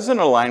it doesn't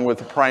align with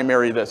the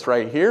primary that's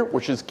right here,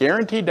 which is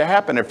guaranteed to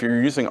happen if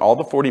you're using all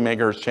the 40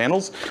 megahertz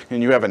channels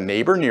and you have a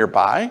neighbor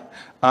nearby,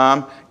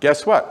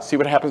 guess what? See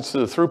what happens to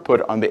the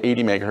throughput on the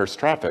 80 megahertz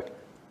traffic.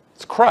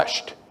 It's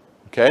crushed.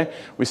 Okay,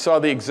 we saw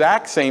the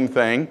exact same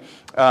thing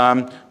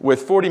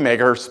with 40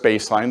 megahertz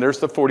baseline. There's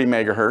the 40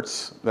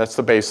 megahertz, that's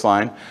the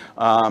baseline.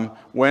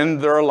 When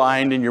they're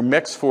aligned and you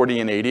mix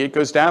 40 and 80, it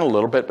goes down a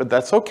little bit, but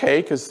that's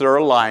okay because they're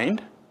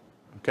aligned.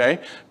 Okay,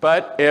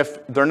 but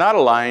if they're not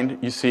aligned,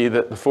 you see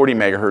that the 40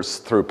 megahertz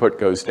throughput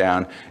goes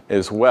down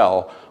as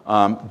well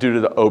due to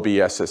the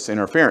OBSS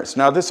interference.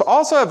 Now, this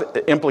also has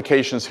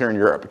implications here in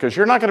Europe because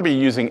you're not going to be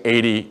using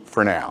 80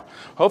 for now.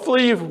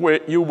 Hopefully,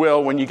 you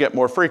will when you get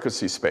more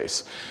frequency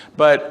space.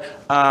 But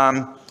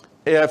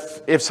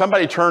if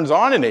somebody turns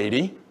on an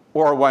 80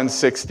 or a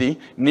 160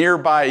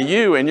 nearby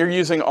you and you're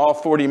using all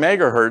 40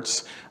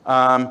 megahertz,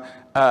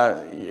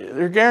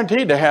 you're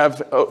guaranteed to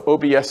have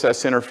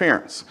OBSS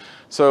interference.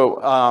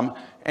 So,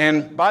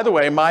 and by the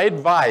way, my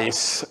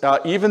advice,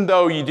 even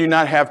though you do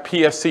not have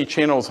PSC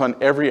channels on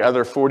every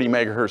other 40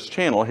 megahertz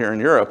channel here in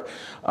Europe,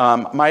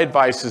 my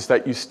advice is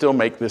that you still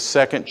make the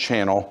second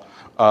channel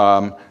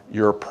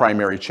your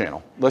primary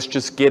channel. Let's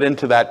just get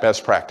into that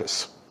best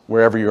practice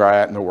wherever you're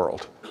at in the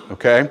world.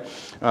 okay?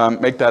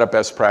 Make that a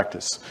best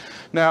practice.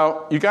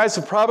 Now, you guys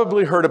have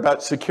probably heard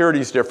about security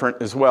is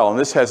different as well, and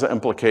this has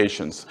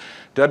implications.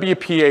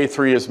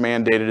 WPA3 is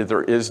mandated.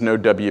 There is no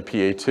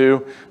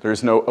WPA2.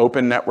 There's no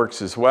open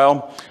networks as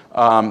well.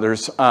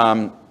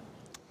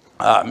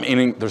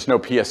 Meaning there's no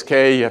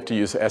PSK. You have to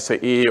use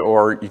SAE,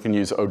 or you can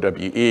use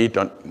OWE.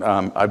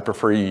 I'd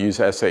prefer you use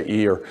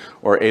SAE or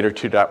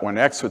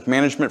 802.1x with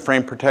management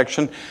frame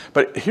protection.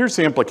 But here's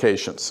the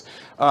implications.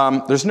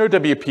 There's no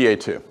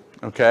WPA2,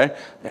 okay?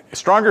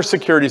 Stronger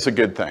security is a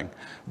good thing.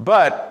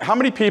 But how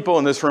many people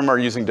in this room are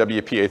using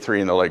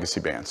WPA3 in the legacy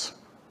bands?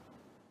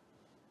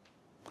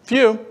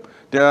 Few.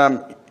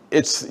 Do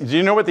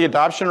you know what the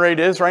adoption rate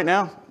is right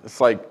now? It's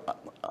like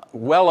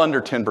well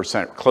under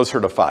 10%, closer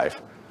to 5%.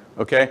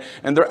 Okay,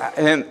 and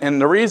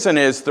the reason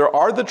is there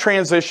are the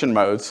transition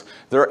modes.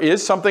 There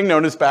is something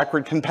known as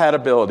backward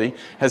compatibility.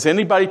 Has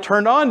anybody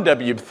turned on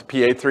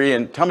WPA3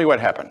 and tell me what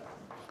happened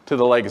to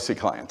the legacy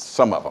clients?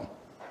 Some of them.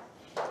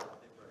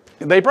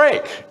 They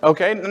break,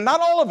 okay?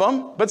 Not all of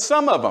them, but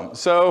some of them.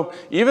 So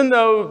even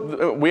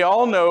though we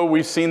all know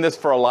we've seen this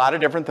for a lot of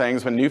different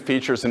things, when new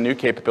features and new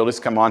capabilities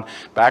come on,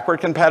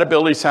 backward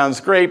compatibility sounds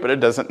great, but it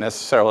doesn't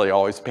necessarily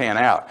always pan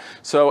out.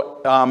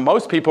 So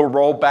most people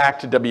roll back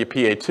to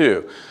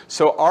WPA2.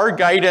 So our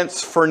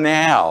guidance for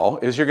now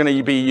is you're going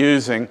to be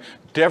using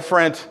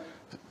different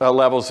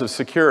levels of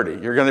security.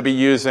 You're going to be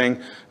using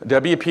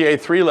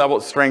WPA3 level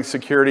strength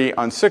security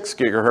on 6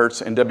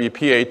 gigahertz and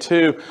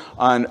WPA2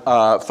 on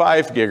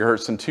 5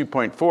 gigahertz and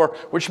 2.4,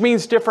 which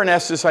means different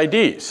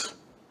SSIDs.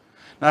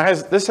 Now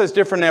this has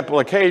different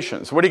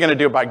implications. What are you going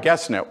to do about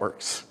guest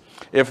networks?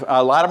 If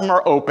a lot of them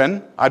are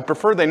open, I'd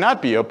prefer they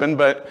not be open,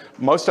 but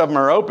most of them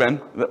are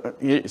open,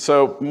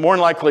 so more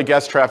than likely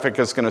guest traffic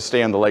is going to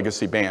stay on the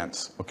legacy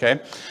bands, okay?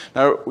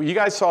 Now, you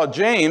guys saw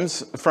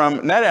James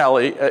from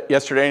NetAlley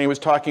yesterday, and he was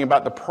talking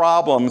about the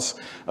problems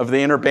of the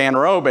interband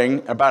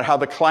roaming, about how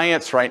the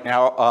clients right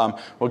now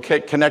will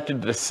get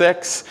connected to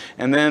 6,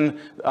 and then,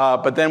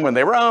 but then when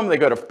they roam, they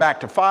go back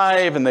to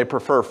 5, and they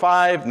prefer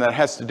 5, and that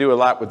has to do a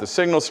lot with the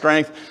signal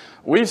strength.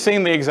 We've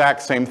seen the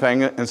exact same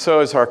thing, and so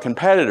has our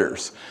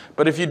competitors.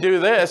 But if you do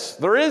this,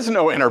 there is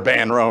no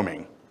interband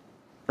roaming,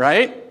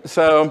 right?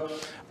 So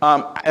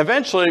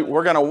eventually,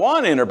 we're going to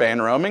want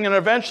interband roaming, and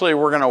eventually,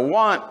 we're going to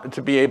want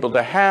to be able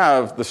to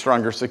have the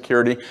stronger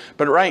security.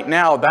 But right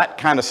now, that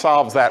kind of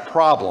solves that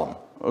problem,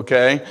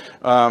 okay,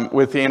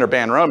 with the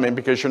interband roaming,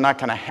 because you're not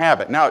going to have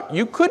it. Now,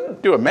 you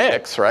could do a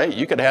mix, right?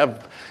 You could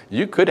have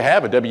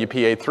a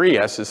WPA3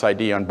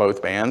 SSID on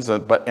both bands,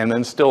 and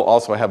then still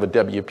also have a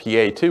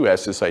WPA2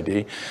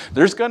 SSID.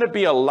 There's going to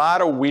be a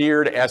lot of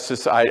weird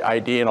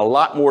SSID and a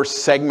lot more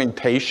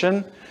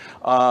segmentation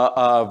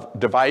of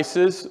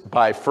devices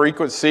by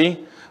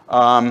frequency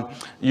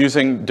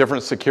using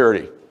different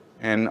security,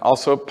 and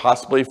also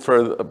possibly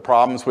for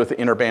problems with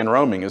interband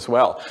roaming as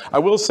well. I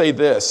will say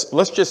this,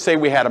 let's just say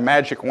we had a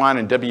magic wand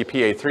and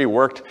WPA3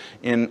 worked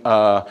in,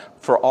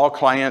 for all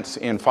clients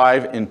in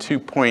 5 and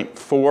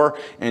 2.4,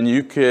 and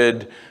you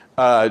could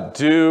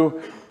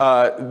do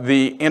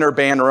the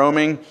interband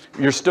roaming.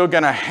 You're still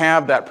gonna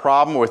have that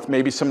problem with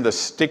maybe some of the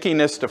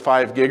stickiness to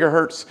 5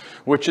 gigahertz,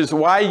 which is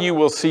why you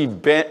will see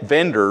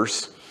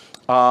vendors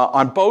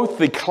on both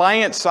the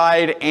client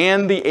side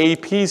and the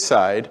AP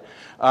side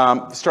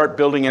start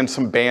building in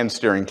some band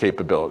steering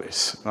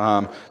capabilities.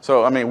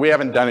 So, I mean, we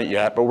haven't done it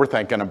yet, but we're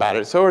thinking about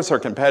it. So is our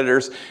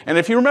competitors. And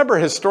if you remember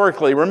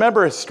historically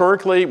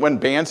when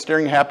band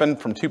steering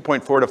happened from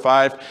 2.4 to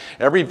 5,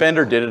 every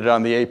vendor did it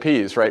on the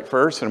APs, right,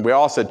 first, and we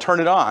all said, turn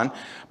it on.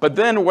 But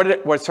then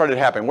what started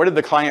happening? What did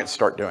the clients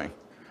start doing?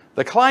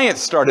 The clients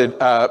started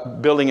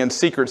building in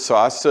secret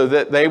sauce so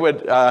that they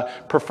would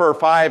prefer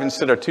 5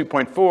 instead of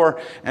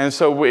 2.4, and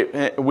so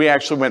we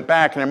actually went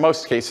back and in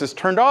most cases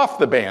turned off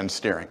the band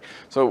steering.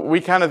 So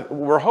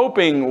we're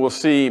hoping we'll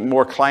see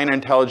more client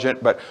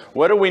intelligent, but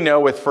what do we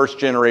know with first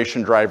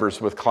generation drivers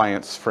with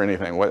clients for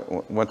anything?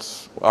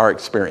 What's our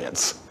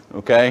experience?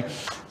 Okay,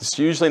 it's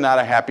usually not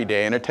a happy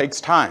day, and it takes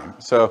time.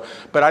 So,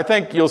 but I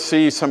think you'll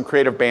see some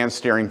creative band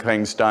steering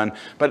things done.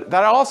 But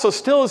that also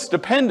still is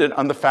dependent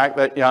on the fact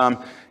that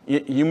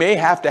you may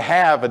have to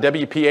have a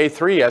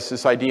WPA3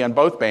 SSID on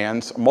both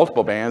bands,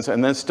 multiple bands,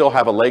 and then still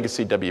have a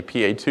legacy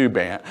WPA2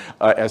 band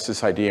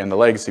SSID on the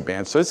legacy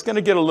band. So it's going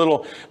to get a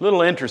little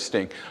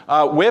interesting.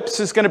 WIPs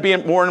is going to be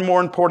more and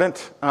more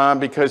important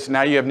because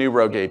now you have new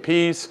rogue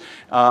APs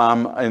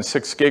and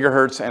 6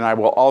 gigahertz. And I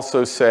will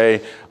also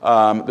say,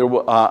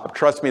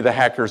 trust me, the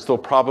hackers, they'll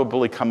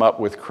probably come up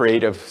with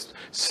creative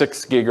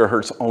 6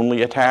 gigahertz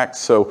only attacks.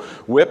 So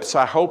WIPs,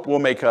 I hope, will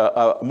make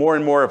more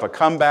and more of a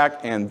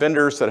comeback, and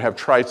vendors that have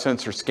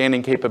tri-sensor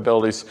scanning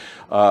capabilities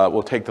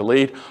will take the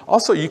lead.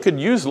 Also, you could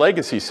use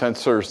legacy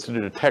sensors to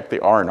detect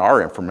the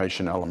R&R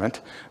information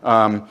element,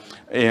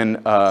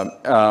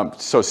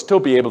 so still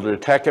be able to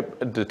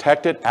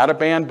detect it out of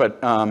band, but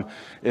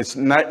it's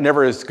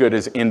never as good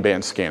as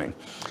in-band scanning.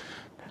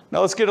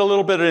 Now let's get a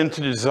little bit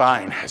into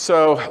design.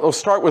 So we'll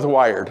start with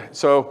wired.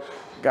 So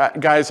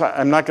Guys,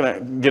 I'm not going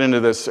to get into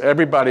this.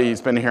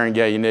 Everybody's been hearing,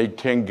 yeah, you need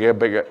 10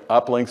 gigabit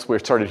uplinks. We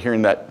started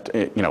hearing that,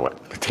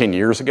 10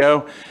 years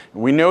ago.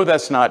 We know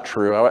that's not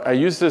true. I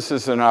use this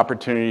as an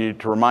opportunity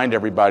to remind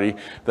everybody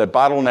that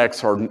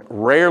bottlenecks are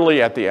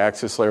rarely at the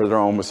access layer. They're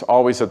almost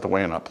always at the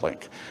WAN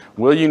uplink.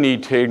 Will you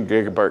need 10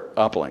 gigabit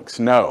uplinks?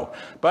 No.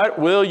 But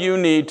will you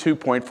need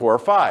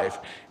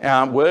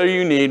 2.45? Will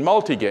you need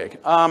multi-gig?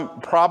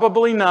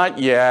 Probably not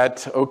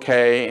yet,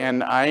 okay.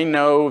 And I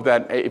know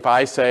that if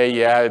I say,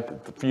 yeah,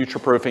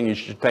 future-proofing, you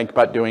should think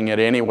about doing it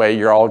anyway,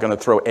 you're all gonna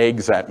throw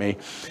eggs at me.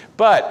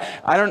 But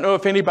I don't know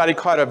if anybody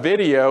caught a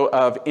video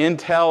of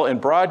Intel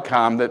and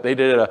Broadcom that they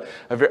did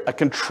a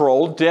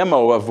controlled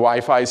demo of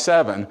Wi-Fi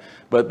 7.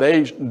 But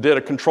they did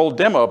a controlled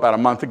demo about a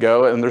month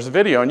ago, and there's a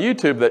video on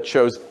YouTube that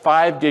shows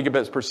 5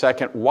 gigabits per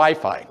second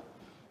Wi-Fi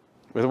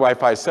with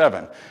Wi-Fi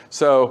 7.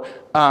 So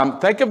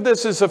think of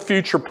this as a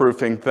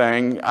future-proofing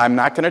thing. I'm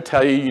not going to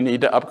tell you you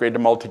need to upgrade to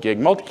multi-gig.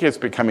 Multi-gig is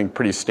becoming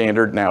pretty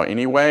standard now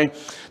anyway.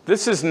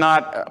 This is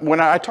not, when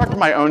I talk to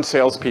my own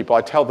salespeople,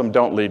 I tell them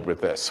don't lead with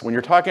this. When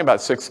you're talking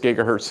about 6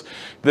 gigahertz,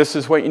 this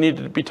is what you need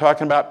to be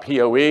talking about,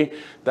 PoE.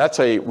 That's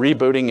a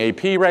rebooting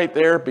AP right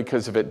there,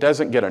 because if it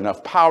doesn't get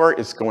enough power,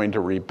 it's going to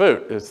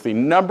reboot. It's the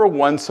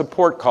 #1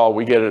 support call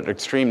we get at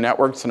Extreme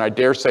Networks, and I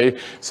dare say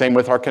same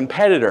with our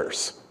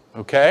competitors,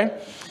 okay?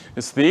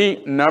 It's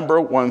the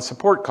 #1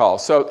 support call.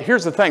 So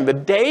here's the thing, the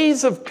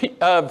days of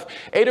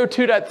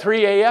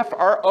 802.3 AF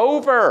are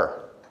over.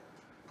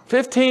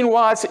 15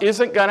 watts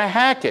isn't gonna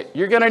hack it.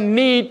 You're gonna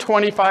need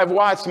 25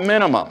 watts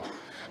minimum,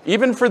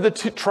 even for the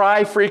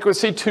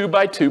tri-frequency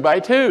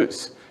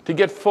 2x2x2s to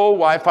get full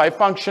Wi-Fi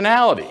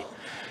functionality.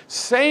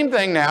 Same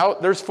thing now,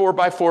 there's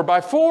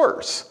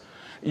 4x4x4s.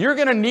 You're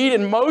gonna need,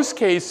 in most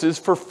cases,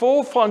 for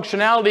full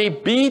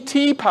functionality,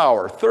 BT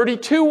power,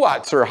 32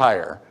 watts or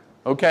higher,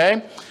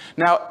 okay?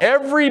 Now,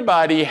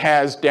 everybody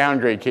has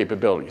downgrade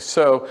capabilities.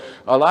 So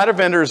a lot of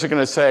vendors are going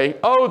to say,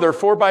 oh, they're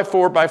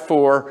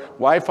 4x4x4,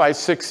 Wi-Fi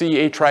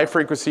 6E,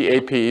 tri-frequency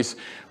APs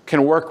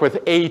can work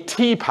with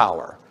AT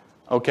power,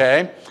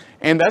 okay?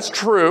 And that's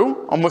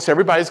true. Almost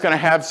everybody's going to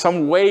have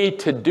some way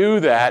to do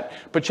that,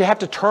 but you have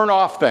to turn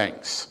off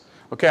things.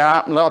 Okay,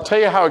 I'll tell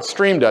you how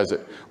Extreme does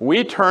it.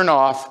 We turn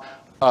off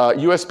a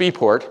USB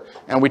port,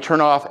 and we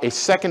turn off a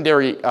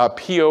secondary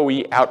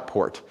PoE out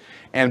port.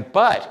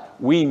 But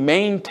we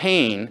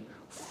maintain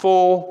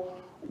full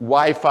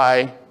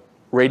Wi-Fi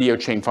radio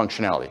chain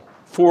functionality,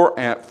 full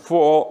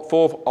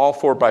all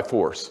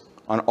 4x4s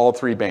on all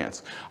 3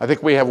 bands. I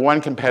think we have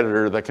one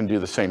competitor that can do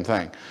the same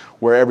thing,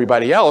 where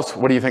everybody else,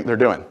 what do you think they're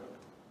doing?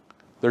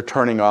 They're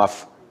turning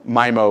off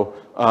MIMO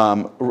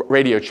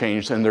radio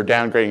chains, and they're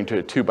downgrading to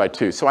a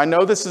 2x2. So I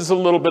know this is a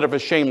little bit of a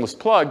shameless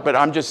plug, but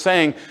I'm just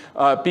saying,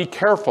 be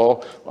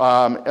careful.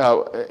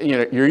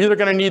 You're either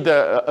going to need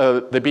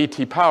the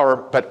BT power,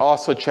 but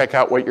also check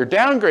out what your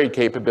downgrade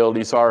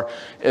capabilities are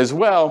as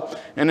well.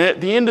 And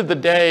at the end of the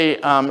day,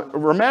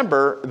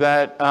 remember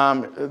that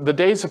the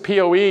days of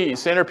PoE,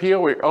 standard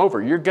PoE, are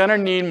over. You're going to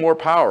need more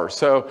power.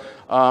 So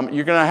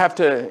you're going to have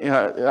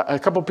to, a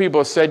couple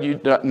people have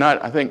said,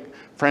 I think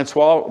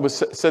Francois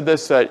said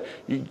this, that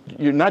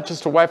you're not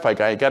just a Wi-Fi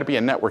guy, you got to be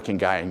a networking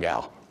guy and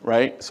gal,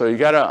 right? So you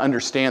got to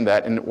understand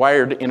that, and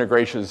wired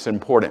integration is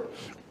important.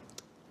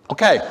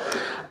 Okay,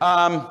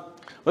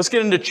 let's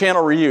get into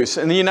channel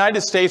reuse. In the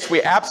United States,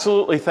 we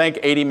absolutely think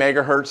 80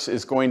 megahertz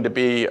is going to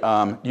be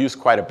used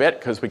quite a bit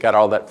because we got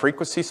all that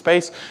frequency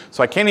space.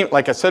 So I can't even,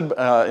 like I said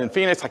in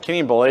Phoenix, I can't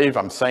even believe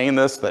I'm saying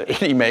this, that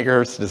 80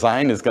 megahertz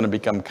design is going to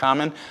become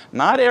common.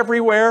 Not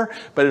everywhere,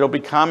 but it'll be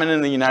common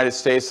in the United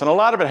States. And a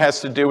lot of it has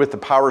to do with the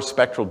power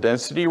spectral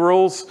density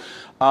rules.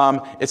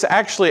 It's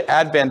actually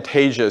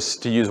advantageous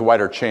to use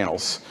wider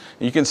channels.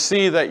 You can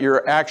see that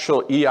your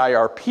actual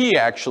EIRP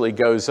actually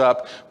goes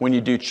up when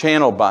you do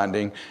channel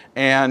bonding.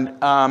 And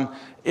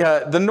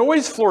the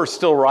noise floor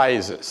still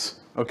rises,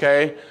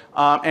 okay?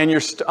 But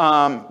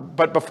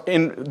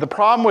the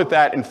problem with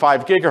that in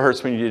 5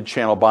 gigahertz when you did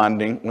channel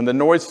bonding, when the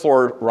noise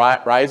floor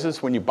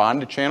rises when you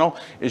bond a channel,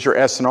 is your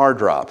SNR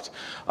dropped.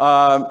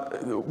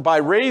 By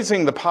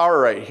raising the power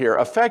right here,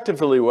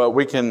 effectively what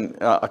we can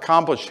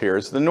accomplish here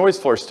is the noise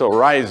floor still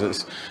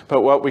rises,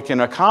 but what we can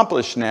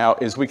accomplish now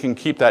is we can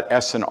keep that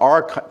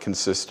SNR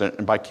consistent,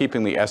 and by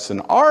keeping the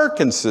SNR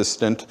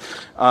consistent,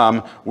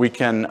 we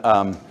can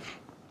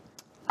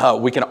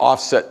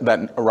offset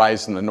that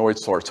rise in the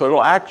noise floor. So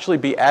it'll actually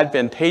be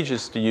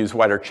advantageous to use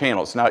wider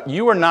channels. Now,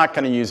 you are not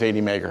going to use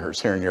 80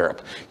 megahertz here in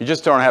Europe. You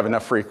just don't have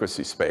enough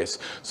frequency space.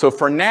 So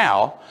for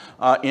now,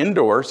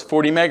 indoors,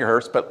 40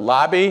 megahertz, but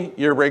lobby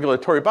your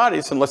regulatory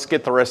bodies and let's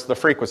get the rest of the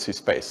frequency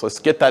space. Let's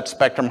get that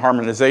spectrum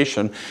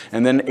harmonization,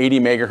 and then 80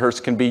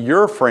 megahertz can be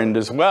your friend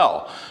as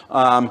well.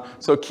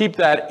 So keep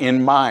that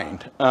in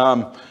mind.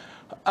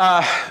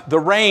 The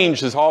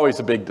range is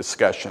always a big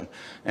discussion.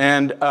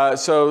 And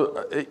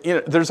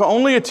there's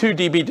only a 2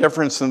 dB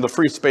difference in the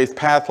free space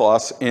path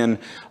loss in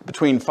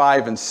between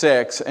 5 and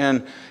 6.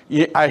 And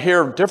I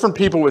hear different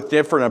people with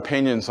different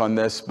opinions on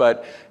this,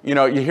 but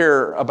you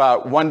hear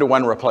about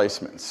 1-to-1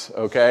 replacements,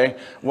 okay?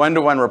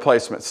 1-to-1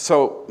 replacements.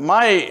 So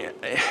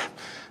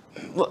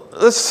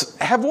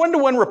Have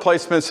one-to-one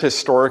replacements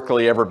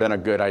historically ever been a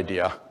good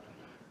idea?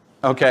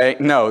 Okay,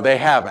 no, they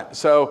haven't.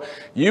 So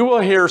you will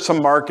hear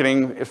some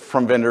marketing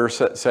from vendors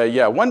that say,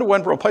 yeah,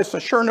 one-to-one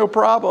replacement, sure, no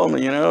problem.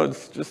 You know,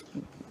 it's just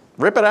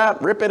rip it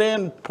out, rip it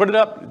in, put it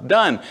up,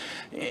 done.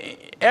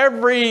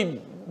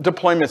 Every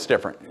deployment's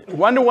different.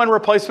 One-to-one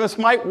replacements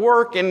might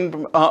work in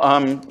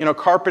you know,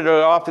 carpeted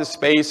office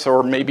space,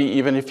 or maybe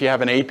even if you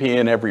have an AP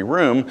in every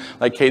room,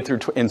 like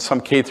in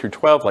some K through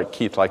 12, like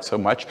Keith likes so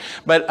much.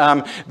 But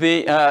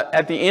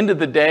at the end of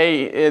the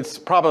day, it's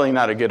probably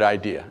not a good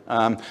idea.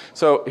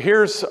 So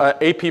here's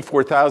AP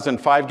 4000,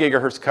 5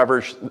 gigahertz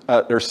coverage.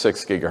 There's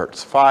 6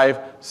 gigahertz, 5,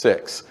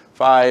 6.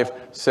 5,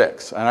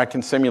 6, and I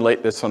can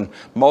simulate this on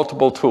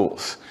multiple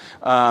tools.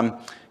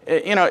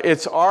 You know,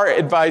 our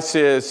advice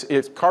is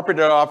it's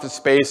carpeted office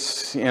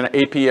space in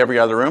AP every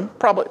other room.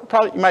 Probably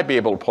you might be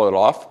able to pull it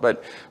off,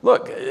 but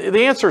look,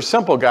 the answer is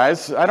simple,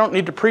 guys. I don't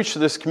need to preach to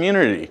this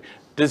community.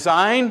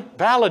 Design,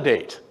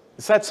 validate.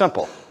 It's that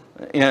simple.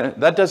 You know,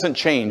 that doesn't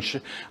change,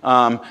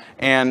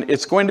 and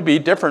it's going to be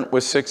different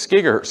with 6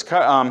 gigahertz.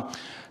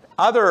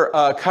 Other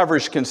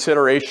coverage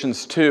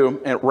considerations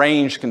too, and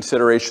range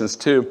considerations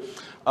too.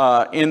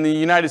 In the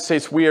United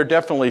States, we are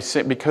definitely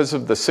seeing, because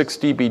of the 6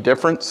 dB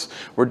difference,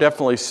 we're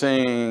definitely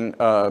seeing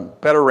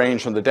better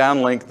range on the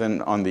downlink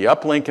than on the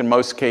uplink in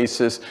most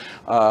cases.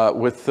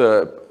 With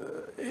the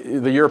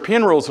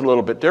European rules are a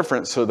little bit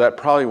different, so that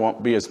probably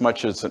won't be as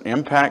much as an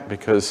impact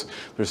because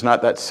there's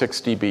not that 6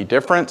 dB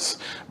difference.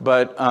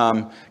 But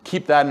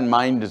keep that in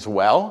mind as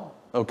well,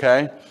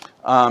 okay?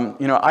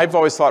 You know, I've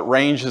always thought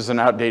range is an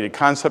outdated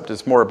concept.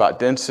 It's more about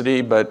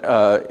density, but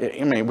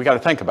I mean, we got to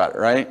think about it,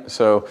 right?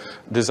 So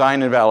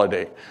design and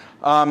validate.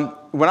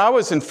 When I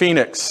was in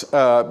Phoenix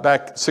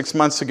back 6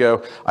 months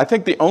ago, I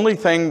think the only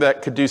thing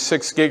that could do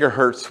 6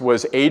 gigahertz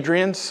was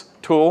Adrian's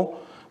tool,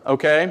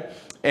 okay?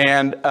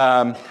 And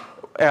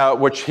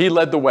which he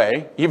led the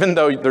way, even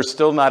though there's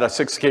still not a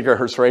 6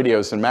 gigahertz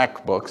radios in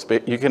MacBooks,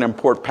 but you can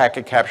import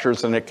packet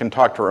captures and it can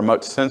talk to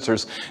remote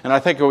sensors. And I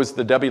think it was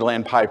the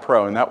WLAN Pi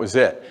Pro, and that was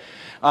it.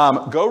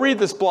 Go read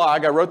this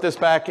blog. I wrote this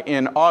back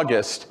in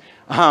August.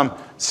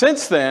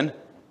 Since then,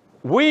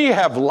 we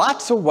have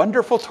lots of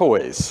wonderful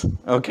toys,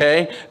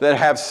 okay, that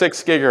have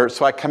 6 gigahertz.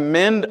 So I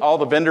commend all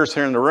the vendors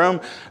here in the room.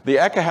 The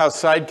Echo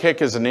House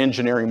Sidekick is an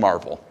engineering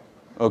marvel.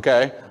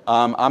 Okay,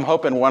 I'm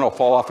hoping one will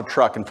fall off a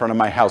truck in front of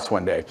my house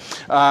one day.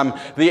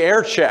 The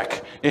Air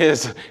Check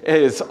is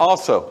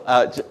also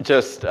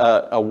just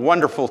a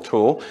wonderful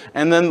tool,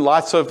 and then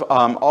lots of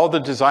all the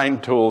design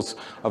tools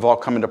have all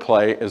come into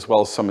play, as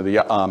well as some of the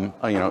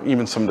you know,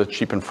 even some of the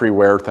cheap and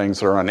freeware things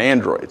that are on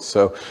Android.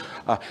 So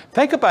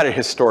think about it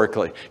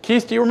historically.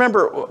 Keith, do you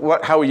remember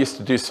how we used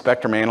to do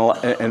spectrum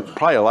analysis? And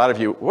probably a lot of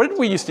you. What did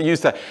we used to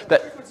use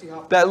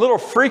that little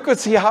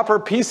frequency hopper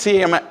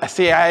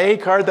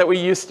PCIe card that we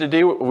used to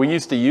do? We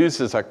used to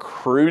use as a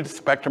crude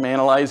spectrum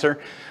analyzer.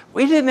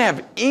 We didn't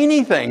have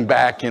anything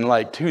back in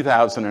like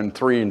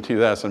 2003 and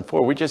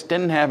 2004. We just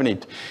didn't have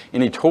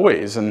any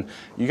toys. And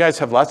you guys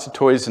have lots of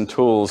toys and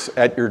tools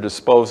at your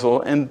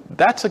disposal, and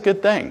that's a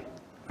good thing.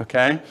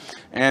 Okay,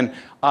 and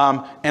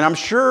I'm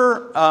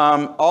sure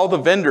all the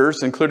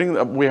vendors,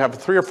 including we have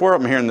 3 or 4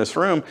 of them here in this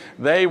room,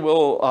 they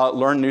will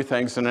learn new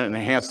things and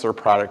enhance their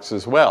products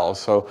as well.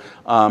 So,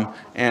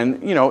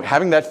 and you know,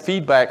 having that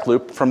feedback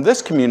loop from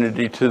this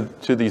community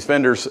to these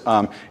vendors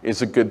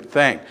is a good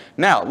thing.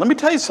 Now, let me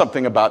tell you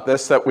something about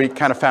this that we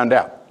kind of found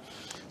out.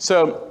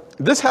 So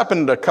this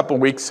happened a couple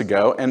weeks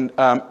ago, and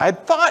I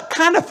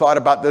kind of thought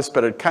about this,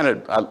 but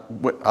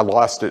I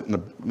lost it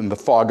in the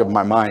fog of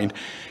my mind.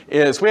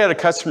 Is we had a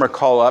customer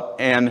call up,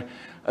 and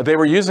they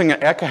were using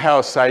an Echo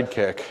House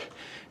Sidekick,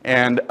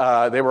 and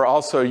they were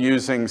also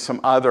using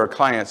some other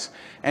clients,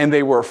 and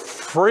they were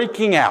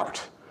freaking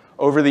out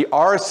over the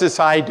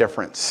RSSI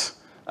difference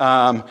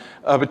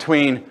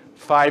between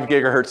 5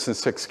 gigahertz and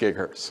 6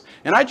 gigahertz.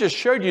 And I just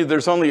showed you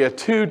there's only a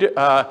 2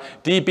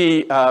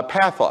 dB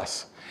path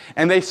loss.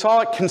 And they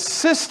saw it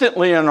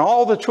consistently in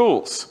all the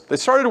tools. They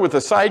started with the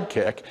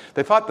Sidekick.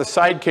 They thought the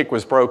Sidekick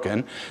was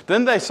broken.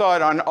 Then they saw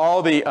it on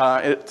all the,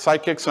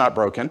 Sidekick's not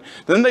broken.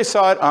 Then they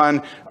saw it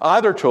on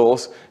other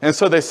tools. And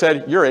so they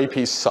said, your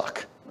APs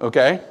suck,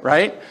 okay,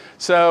 right?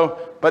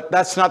 So, but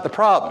that's not the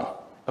problem,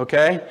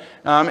 okay?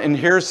 And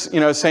here's,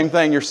 you know, same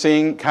thing. You're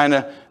seeing kind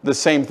of the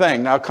same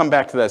thing. Now I'll come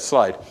back to that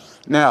slide.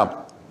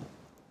 Now,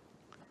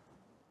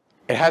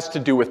 it has to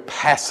do with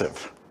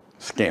passive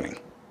scanning,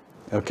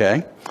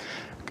 okay?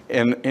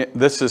 And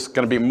this is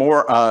going to be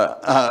more,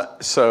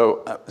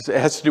 so it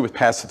has to do with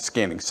passive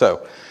scanning.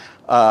 So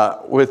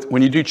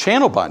when you do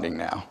channel bonding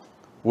now,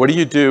 what do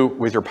you do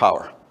with your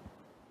power?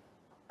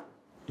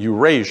 You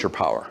raise your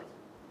power,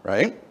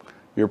 right?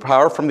 Your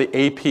power from the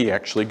AP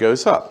actually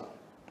goes up,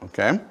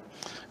 okay? And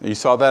you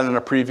saw that in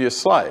a previous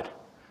slide.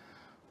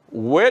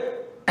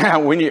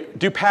 When you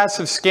do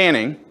passive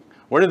scanning,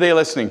 what are they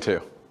listening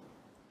to?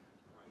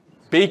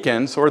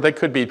 Beacons, or they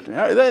could be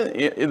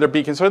either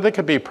beacons, or they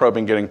could be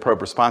probing, getting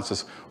probe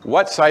responses.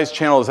 What size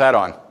channel is that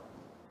on?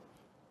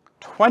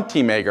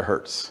 20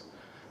 megahertz.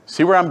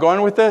 See where I'm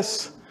going with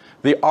this?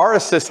 the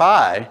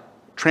RSSI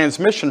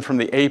transmission from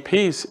the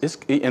APs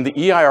and the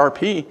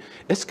EIRP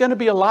is going to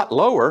be a lot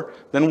lower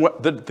than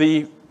what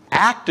the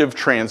active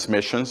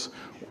transmissions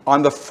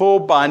on the full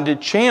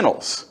bonded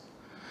channels.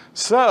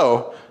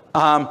 So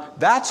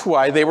that's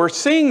why they were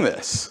seeing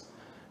this.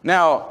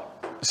 Now,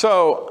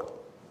 so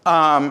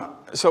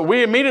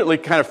we immediately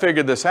kind of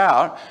figured this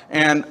out.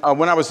 And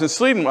when I was in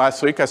Sweden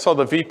last week, I saw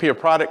the VP of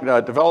product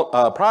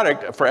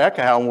for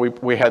Ekahau,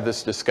 and we had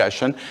this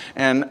discussion.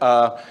 And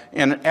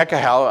in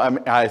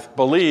Ekahau, I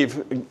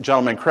believe,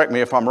 gentlemen, correct me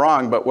if I'm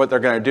wrong, but what they're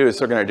going to do is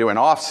they're going to do an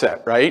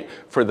offset, right,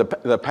 for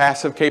the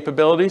passive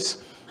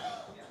capabilities.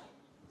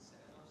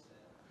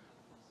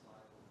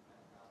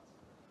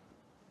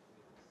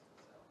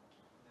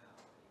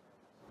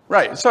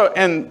 Right, so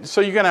you're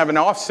going to have an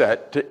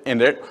offset in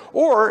it,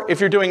 or if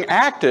you're doing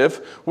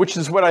active, which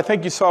is what I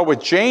think you saw with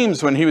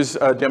James when he was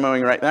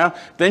demoing right now,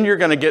 then you're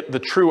going to get the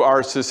true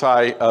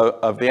RSSI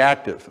of the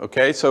active,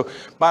 okay? So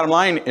bottom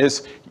line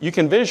is you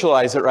can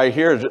visualize it right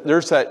here.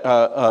 There's that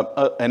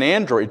an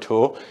Android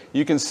tool.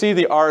 You can see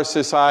the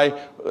RSSI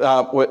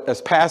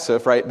as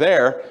passive right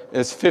there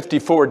is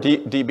 54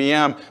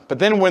 dBm, but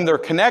then when they're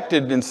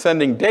connected and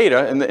sending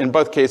data, and in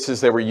both cases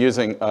they were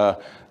using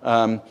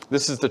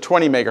this is the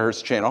 20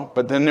 megahertz channel,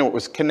 but then it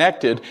was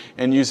connected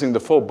and using the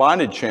full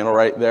bonded channel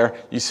right there,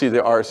 you see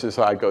the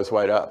RSSI goes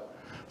right up.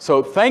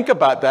 So think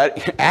about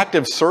that.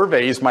 Active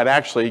surveys might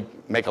actually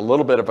make a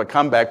little bit of a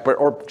comeback,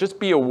 or just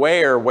be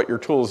aware what your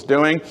tool is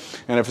doing.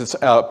 And if it's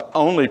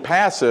only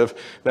passive,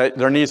 that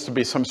there needs to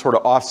be some sort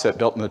of offset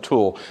built in the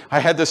tool. I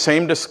had the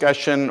same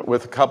discussion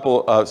with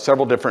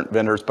several different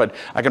vendors, but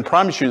I can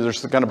promise you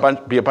there's going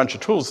to be a bunch of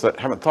tools that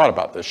haven't thought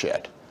about this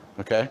yet.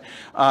 Okay,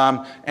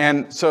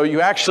 and so you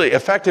actually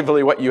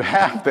effectively what you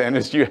have then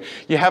is you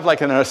have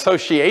like an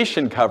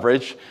association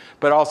coverage,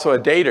 but also a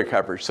data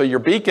coverage. So your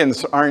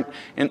beacons aren't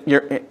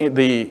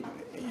the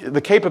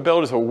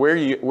capabilities of where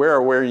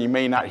you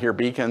may not hear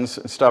beacons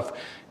and stuff.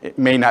 It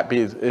may not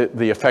be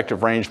the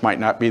effective range might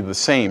not be the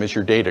same as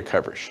your data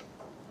coverage.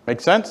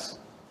 Make sense?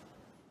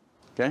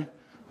 Okay.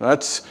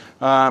 That's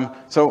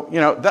so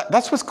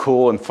that's what's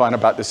cool and fun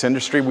about this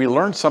industry. We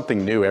learn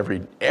something new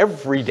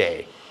every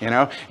day.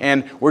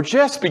 And we're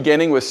just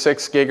beginning with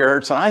 6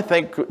 gigahertz, and I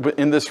think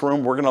in this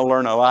room we're going to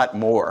learn a lot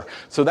more.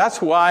 So that's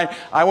why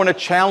I want to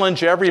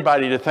challenge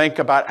everybody to think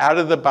about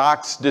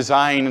out-of-the-box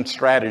design and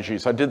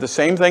strategies. I did the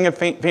same thing in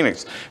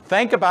Phoenix.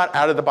 Think about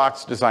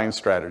out-of-the-box design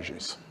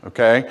strategies,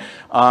 okay?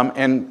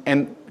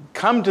 And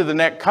come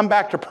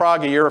back to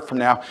Prague a year from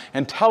now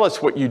and tell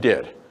us what you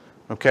did,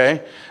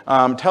 okay?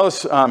 Tell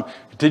us.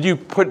 Did you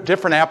put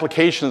different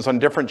applications on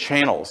different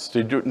channels?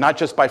 Did you do not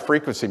just by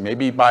frequency,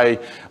 maybe by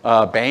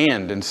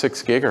band and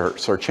 6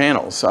 gigahertz or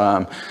channels?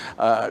 I've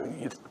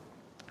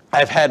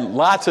had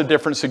lots of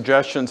different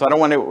suggestions. I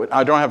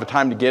don't have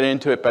time to get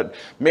into it, but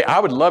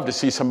I would love to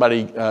see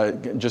somebody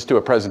just do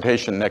a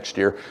presentation next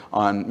year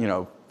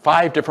on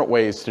 5 different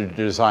ways to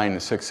design the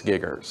 6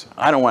 gigahertz.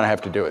 I don't want to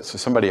have to do it, so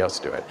somebody else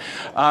do it.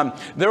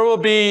 There will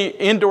be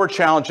indoor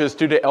challenges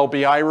due to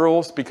LBI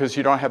rules because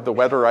you don't have the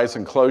weatherized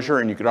enclosure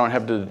and you don't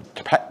have the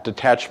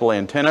detachable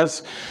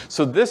antennas.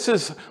 So this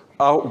is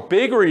a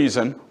big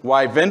reason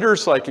why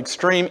vendors like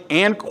Extreme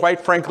and quite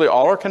frankly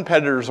all our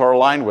competitors are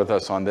aligned with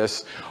us on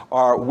this.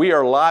 We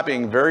are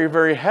lobbying very,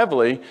 very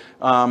heavily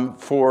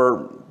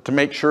to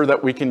make sure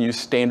that we can use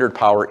standard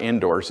power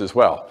indoors as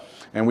well.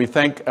 And we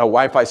think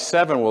Wi-Fi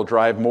 7 will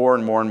drive more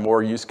and more and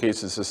more use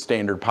cases of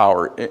standard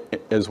power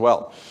as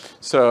well.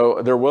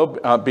 So there will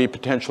be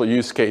potential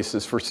use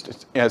cases for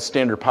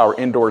standard power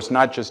indoors,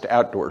 not just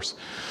outdoors.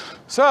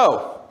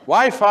 So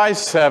Wi-Fi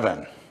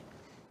 7.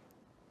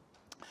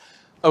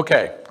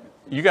 Okay,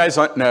 you guys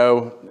don't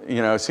know,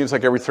 it seems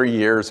like every 3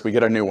 years we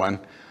get a new one.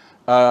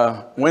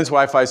 When's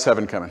Wi-Fi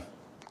 7 coming?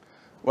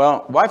 Well,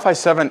 Wi-Fi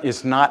 7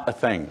 is not a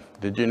thing.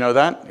 Did you know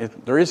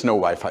that? There is no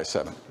Wi-Fi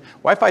 7.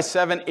 Wi-Fi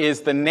 7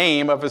 is the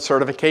name of a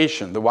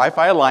certification. The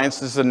Wi-Fi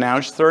Alliance has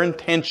announced their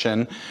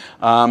intention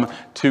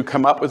to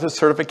come up with a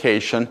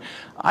certification.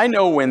 I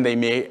know when they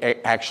may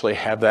actually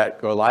have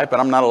that go live, but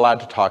I'm not allowed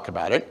to talk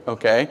about it,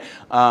 okay?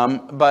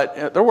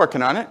 But they're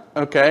working on it,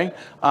 okay?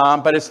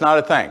 But it's not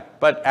a thing.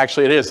 But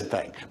actually it is a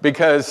thing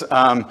because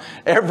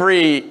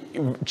every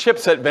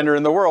chipset vendor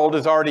in the world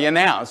is already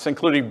announced,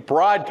 including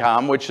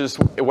Broadcom, which is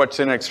what's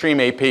in Extreme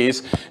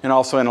APs and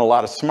also in a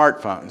lot of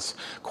smartphones.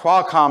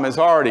 Qualcomm is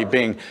already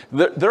being,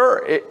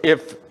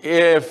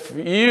 if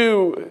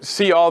you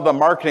see all the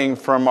marketing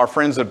from our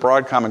friends at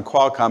Broadcom and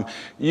Qualcomm,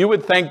 you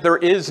would think there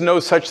is no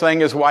such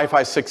thing as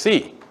Wi-Fi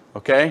 6E.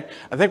 Okay?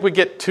 I think we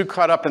get too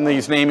caught up in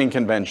these naming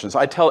conventions.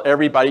 I tell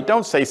everybody,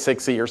 don't say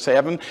 6E or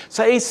 7,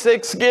 say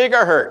 6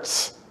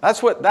 gigahertz.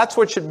 That's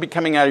what should be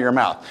coming out of your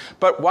mouth.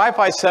 But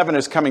Wi-Fi 7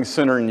 is coming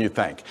sooner than you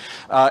think.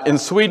 In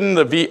Sweden,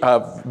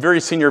 the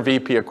very senior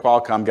VP of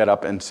Qualcomm got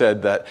up and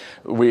said that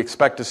we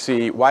expect to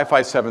see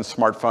Wi-Fi 7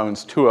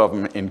 smartphones, 2 of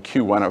them in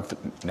Q1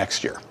 of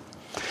next year.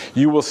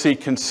 You will see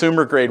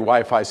consumer-grade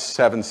Wi-Fi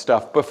 7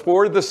 stuff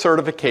before the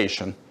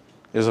certification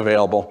is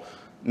available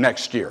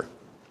next year.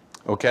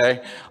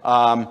 Okay?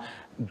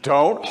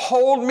 don't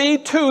hold me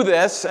to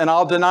this, and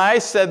I'll deny I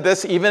said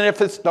this even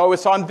if though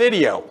it's on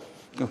video,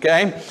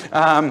 okay?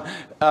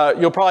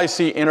 You'll probably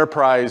see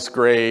enterprise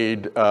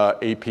grade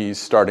APs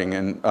starting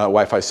in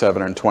Wi-Fi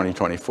 7 in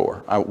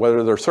 2024.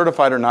 Whether they're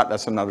certified or not,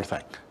 that's another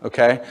thing,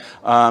 okay?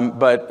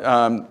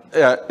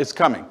 It's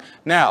coming.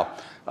 Now,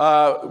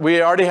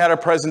 we already had a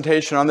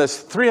presentation on this,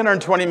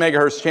 320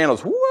 megahertz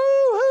channels,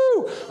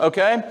 woo-hoo,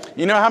 okay?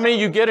 You know how many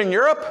you get in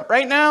Europe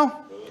right now?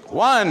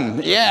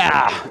 1,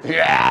 yeah,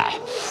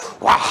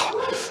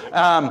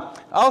 wow.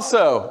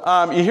 Also,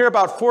 you hear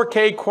about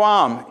 4K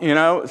QAM, you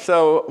know,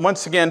 so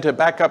once again, to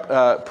back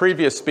up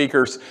previous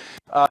speakers,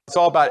 it's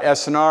all about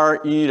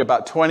SNR. You need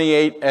about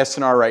 28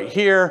 SNR right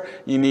here.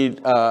 You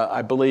need,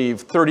 I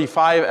believe,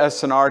 35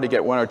 SNR to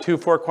get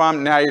 102.4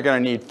 QAM. Now you're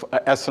going to need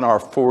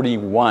SNR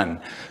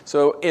 41.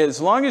 So as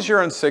long as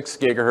you're on 6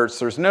 gigahertz,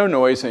 there's no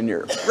noise in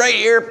your right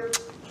ear,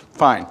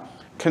 fine.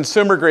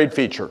 Consumer grade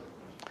feature.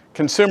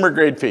 Consumer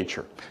grade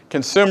feature.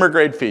 Consumer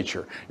grade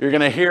feature. You're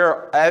going to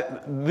hear,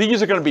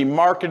 these are going to be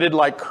marketed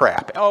like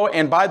crap. Oh,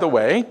 and by the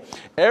way,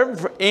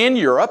 in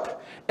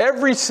Europe,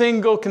 every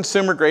single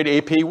consumer grade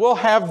AP will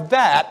have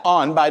that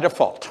on by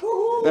default.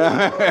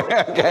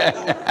 Okay.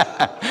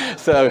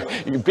 So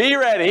be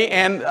ready.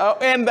 And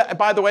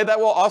by the way, that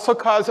will also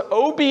cause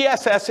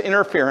OBSS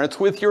interference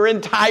with your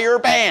entire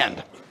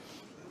band.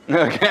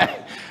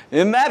 Okay.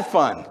 Isn't that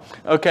fun?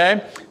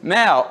 Okay.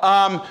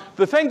 Now,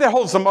 the thing that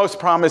holds the most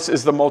promise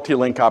is the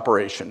multi-link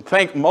operation.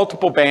 Think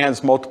multiple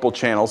bands, multiple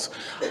channels,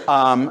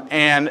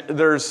 and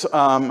there's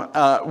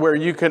where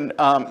you can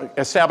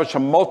establish a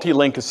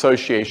multi-link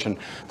association.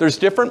 There's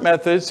different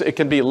methods. It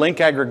can be link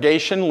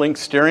aggregation, link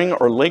steering,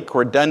 or link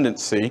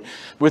redundancy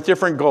with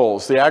different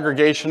goals. The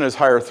aggregation is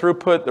higher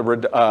throughput.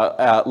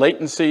 The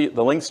latency,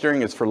 the link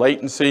steering is for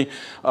latency.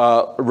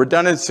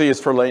 Redundancy is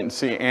for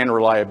latency and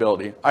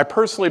reliability. I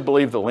personally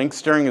believe the link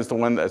steering is the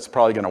one that's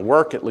probably going to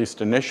work, at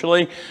least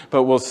initially,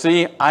 but we'll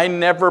see. I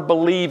never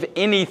believe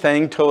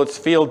anything till it's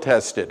field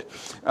tested.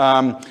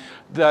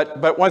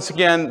 But once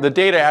again, the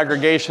data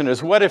aggregation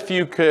is what if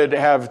you could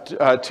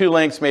have 2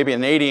 links, maybe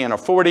an 80 and a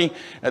 40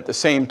 at the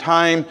same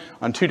time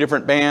on 2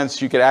 different bands,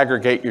 you could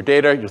aggregate your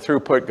data, your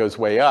throughput goes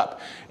way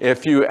up.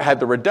 If you had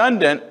the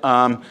redundant,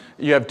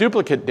 you have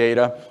duplicate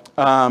data,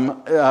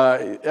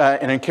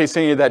 and in case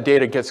any of that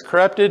data gets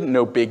corrupted,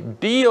 no big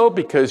deal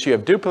because you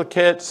have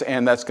duplicates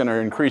and that's going to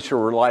increase your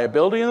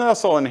reliability and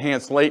also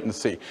enhance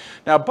latency.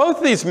 Now, both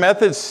of these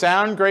methods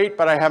sound great,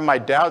 but I have my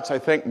doubts. I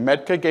think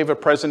Medka gave a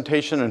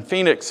presentation in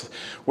Phoenix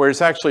where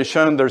it's actually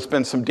shown there's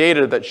been some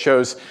data that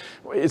shows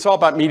it's all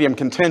about medium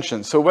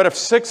contention. So what if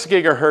 6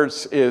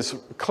 gigahertz is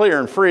clear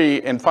and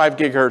free and 5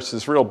 gigahertz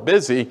is real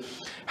busy?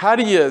 How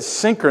do you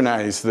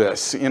synchronize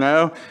this? You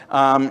know,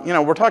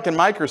 we're talking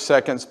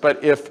microseconds,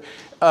 but if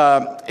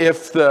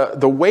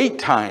the wait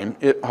time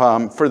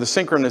for the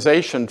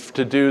synchronization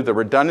to do the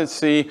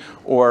redundancy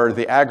or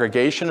the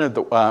aggregation of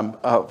the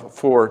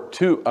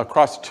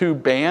across 2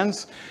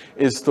 bands,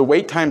 is the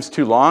wait time's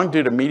too long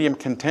due to medium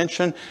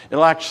contention,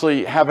 it'll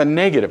actually have a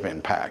negative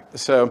impact.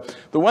 So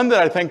the one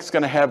that I think is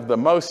going to have the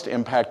most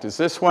impact is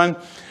this one.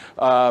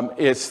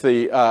 It's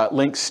the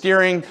link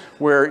steering,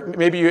 where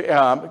maybe you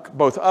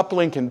both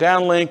uplink and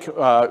downlink,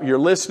 you're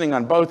listening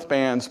on both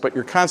bands, but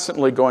you're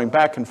constantly going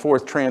back and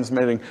forth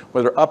transmitting,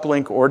 whether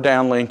uplink or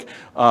downlink,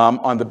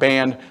 on the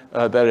band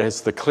that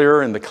is the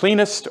clearer and the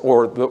cleanest,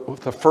 or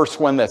the first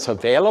one that's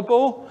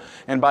available.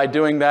 And by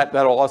doing that,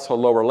 that'll also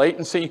lower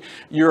latency.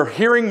 You're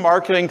hearing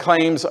marketing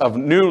claims of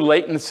new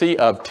latency,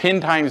 of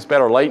 10 times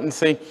better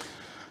latency.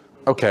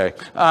 Okay,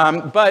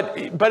 but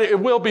it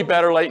will be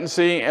better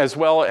latency as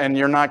well, and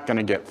you're not going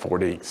to get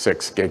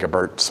 46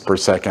 gigabytes per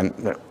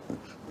second.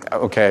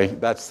 Okay,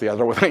 that's the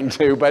other thing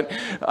too, but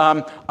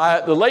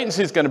the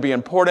latency is going to be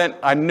important.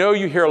 I know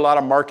you hear a lot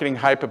of marketing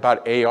hype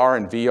about AR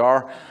and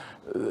VR.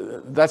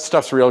 That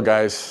stuff's real,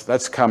 guys.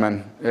 That's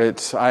coming.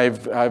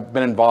 I've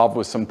been involved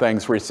with some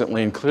things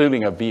recently,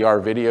 including a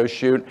VR video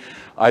shoot.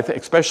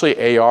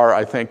 Especially AR,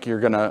 I think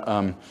you're going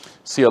to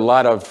see a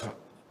lot of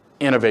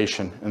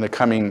innovation in the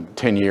coming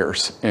 10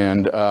 years.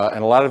 And a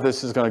lot of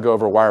this is going to go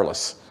over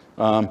wireless.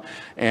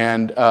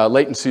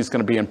 Latency is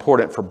going to be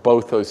important for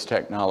both those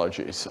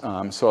technologies.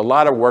 So a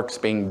lot of work's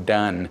being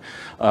done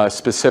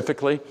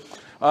specifically.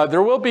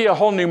 There will be a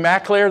whole new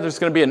MAC layer. There's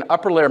going to be an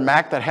upper layer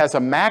MAC that has a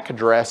MAC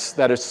address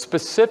that is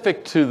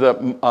specific to the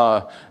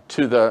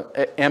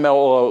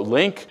MLO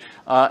link.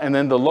 And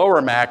then the lower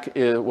MAC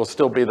will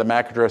still be the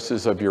MAC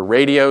addresses of your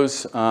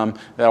radios.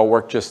 That'll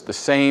work just the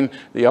same.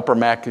 The upper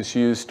MAC is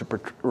used to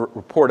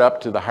report up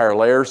to the higher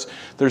layers.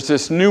 There's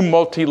this new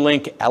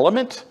multi-link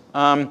element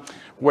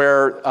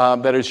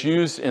that is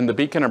used in the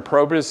beacon and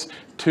Probus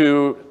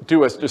to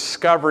do a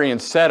discovery and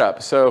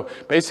setup. So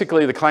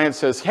basically the client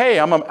says,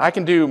 hey, I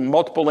can do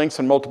multiple links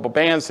and multiple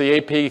bands. The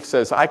AP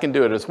says, I can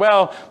do it as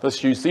well.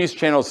 Let's use these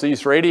channels,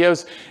 these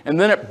radios. And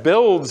then it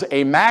builds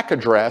a MAC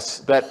address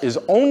that is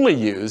only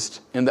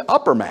used in the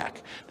upper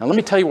MAC. Now let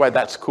me tell you why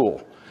that's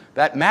cool.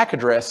 That MAC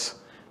address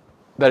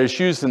that is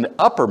used in the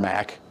upper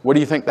MAC, what do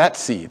you think that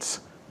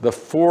seeds? the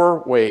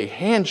four-way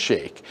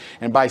handshake.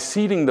 And by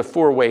seeding the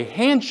four-way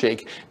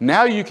handshake,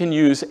 now you can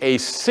use a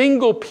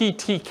single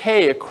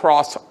PTK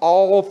across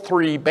all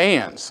 3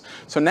 bands.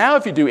 So now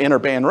if you do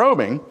interband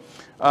roaming,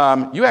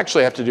 you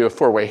actually have to do a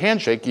four-way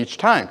handshake each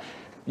time.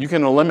 You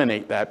can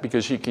eliminate that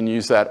because you can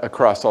use that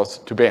across all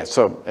 2 bands.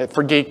 So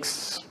for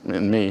geeks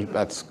and me,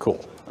 that's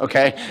cool.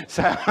 Okay,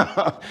 so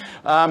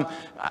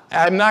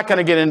I'm not going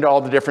to get into all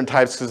the different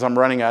types because I'm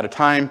running out of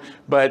time,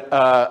 but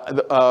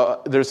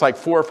there's like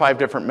 4 or 5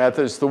 different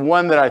methods. The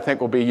one that I think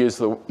will be used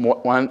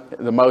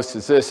the most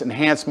is this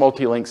enhanced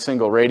multi-link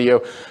single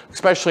radio,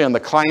 especially on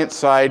the client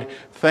side.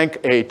 Think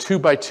a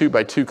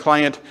 2x2x2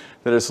 client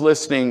that is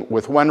listening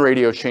with 1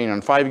 radio chain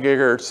on 5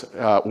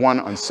 gigahertz, 1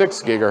 on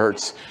 6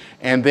 gigahertz,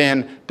 and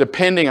then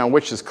depending on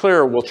which is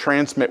clearer, we'll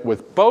transmit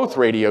with both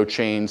radio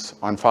chains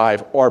on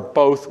 5 or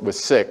both with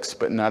 6,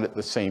 but not at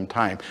the same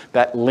time.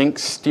 That link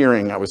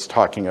steering I was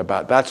talking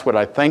about, that's what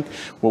I think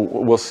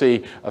we'll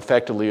see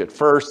effectively at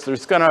first.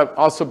 There's going to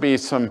also be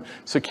some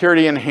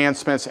security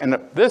enhancements, and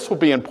this will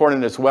be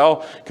important as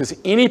well because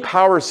any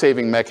power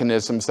saving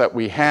mechanisms that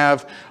we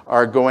have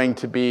are going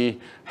to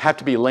have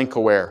to be link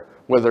aware.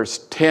 Whether it's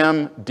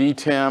TIM,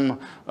 DTIM,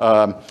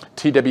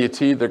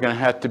 TWT, they're going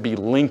to have to be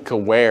link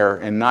aware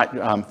and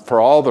not for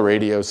all the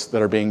radios that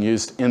are being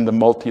used in the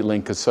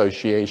multi-link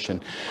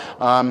association.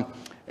 I'm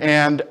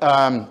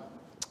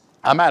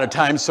out of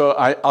time, so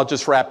I'll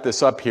just wrap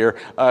this up here.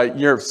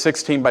 You're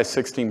 16 by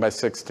 16 by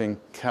 16.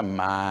 Come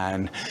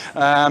on.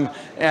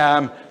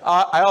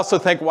 I also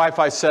think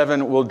Wi-Fi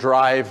 7 will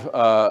drive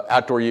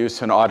outdoor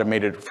use and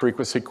automated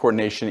frequency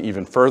coordination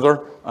even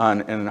further,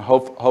 and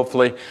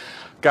hopefully.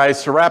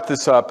 Guys, to wrap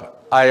this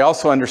up, I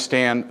also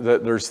understand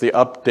that there's the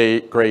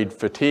update grade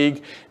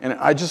fatigue, and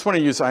I just want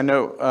to use,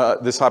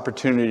 this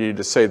opportunity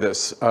to say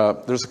this.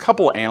 There's a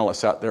couple of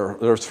analysts out there.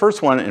 There was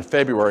first one in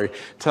February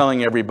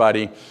telling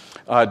everybody,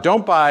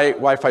 don't buy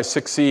Wi-Fi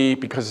 6E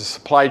because of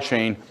supply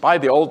chain, buy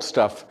the old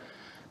stuff.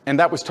 And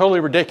that was totally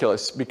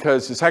ridiculous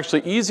because it's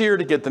actually easier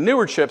to get the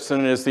newer chips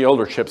than it is the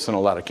older chips in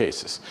a lot of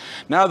cases.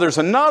 Now there's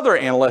another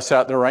analyst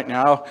out there right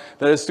now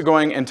that is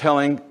going and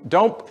telling,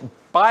 don't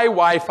buy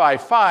Wi-Fi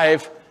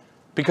 5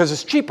 because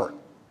it's cheaper.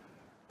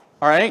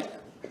 All right?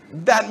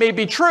 That may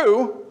be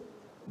true,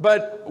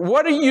 but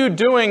what are you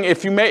doing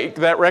if you make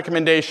that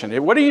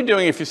recommendation? What are you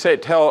doing if you say,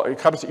 tell a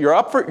customer,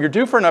 you're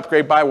due for an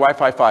upgrade, buy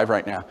Wi-Fi 5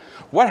 right now?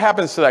 What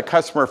happens to that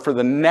customer for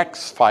the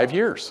next 5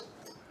 years?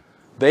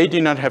 They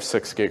do not have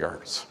 6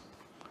 gigahertz.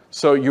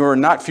 So you're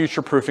not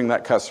future-proofing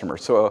that customer.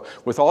 So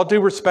with all due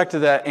respect to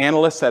that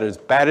analyst, that is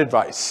bad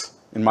advice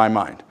in my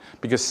mind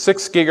because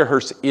 6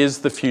 gigahertz is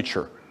the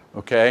future.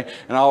 Okay,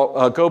 and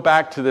I'll go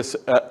back to this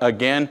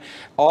again.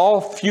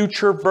 All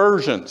future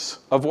versions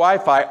of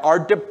Wi-Fi are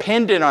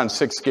dependent on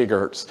 6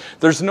 gigahertz.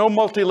 There's no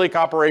multi-link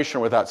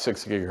operation without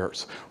 6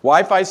 gigahertz.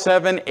 Wi-Fi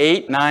 7,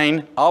 8,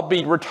 9, I'll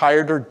be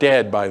retired or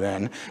dead by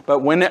then. But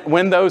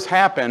when those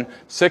happen,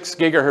 6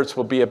 gigahertz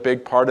will be a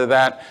big part of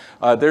that.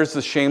 There's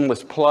the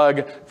shameless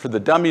plug for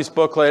the Dummies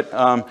booklet.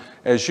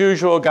 As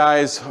usual,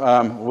 guys,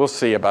 we'll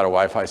see about a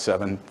Wi-Fi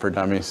 7 for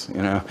dummies.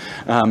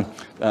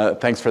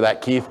 Thanks for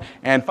that, Keith.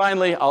 And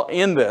finally, I'll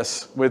end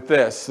this with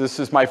this. This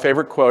is my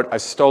favorite quote. I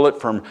stole it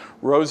from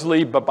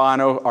Rosalie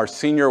Babano, our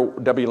senior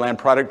WLAN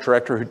product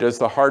director who does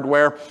the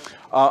hardware.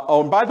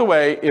 Oh, and by the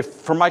way,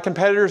 for my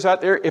competitors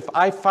out there, if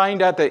I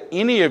find out that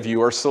any of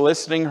you are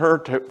soliciting her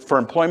for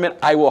employment,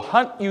 I will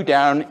hunt you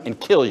down and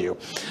kill you.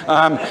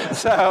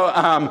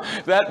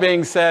 That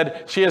being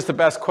said, she has the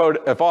best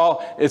quote of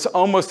all. It's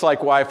almost like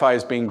Wi-Fi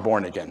is being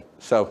born again.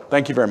 So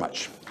thank you very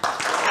much.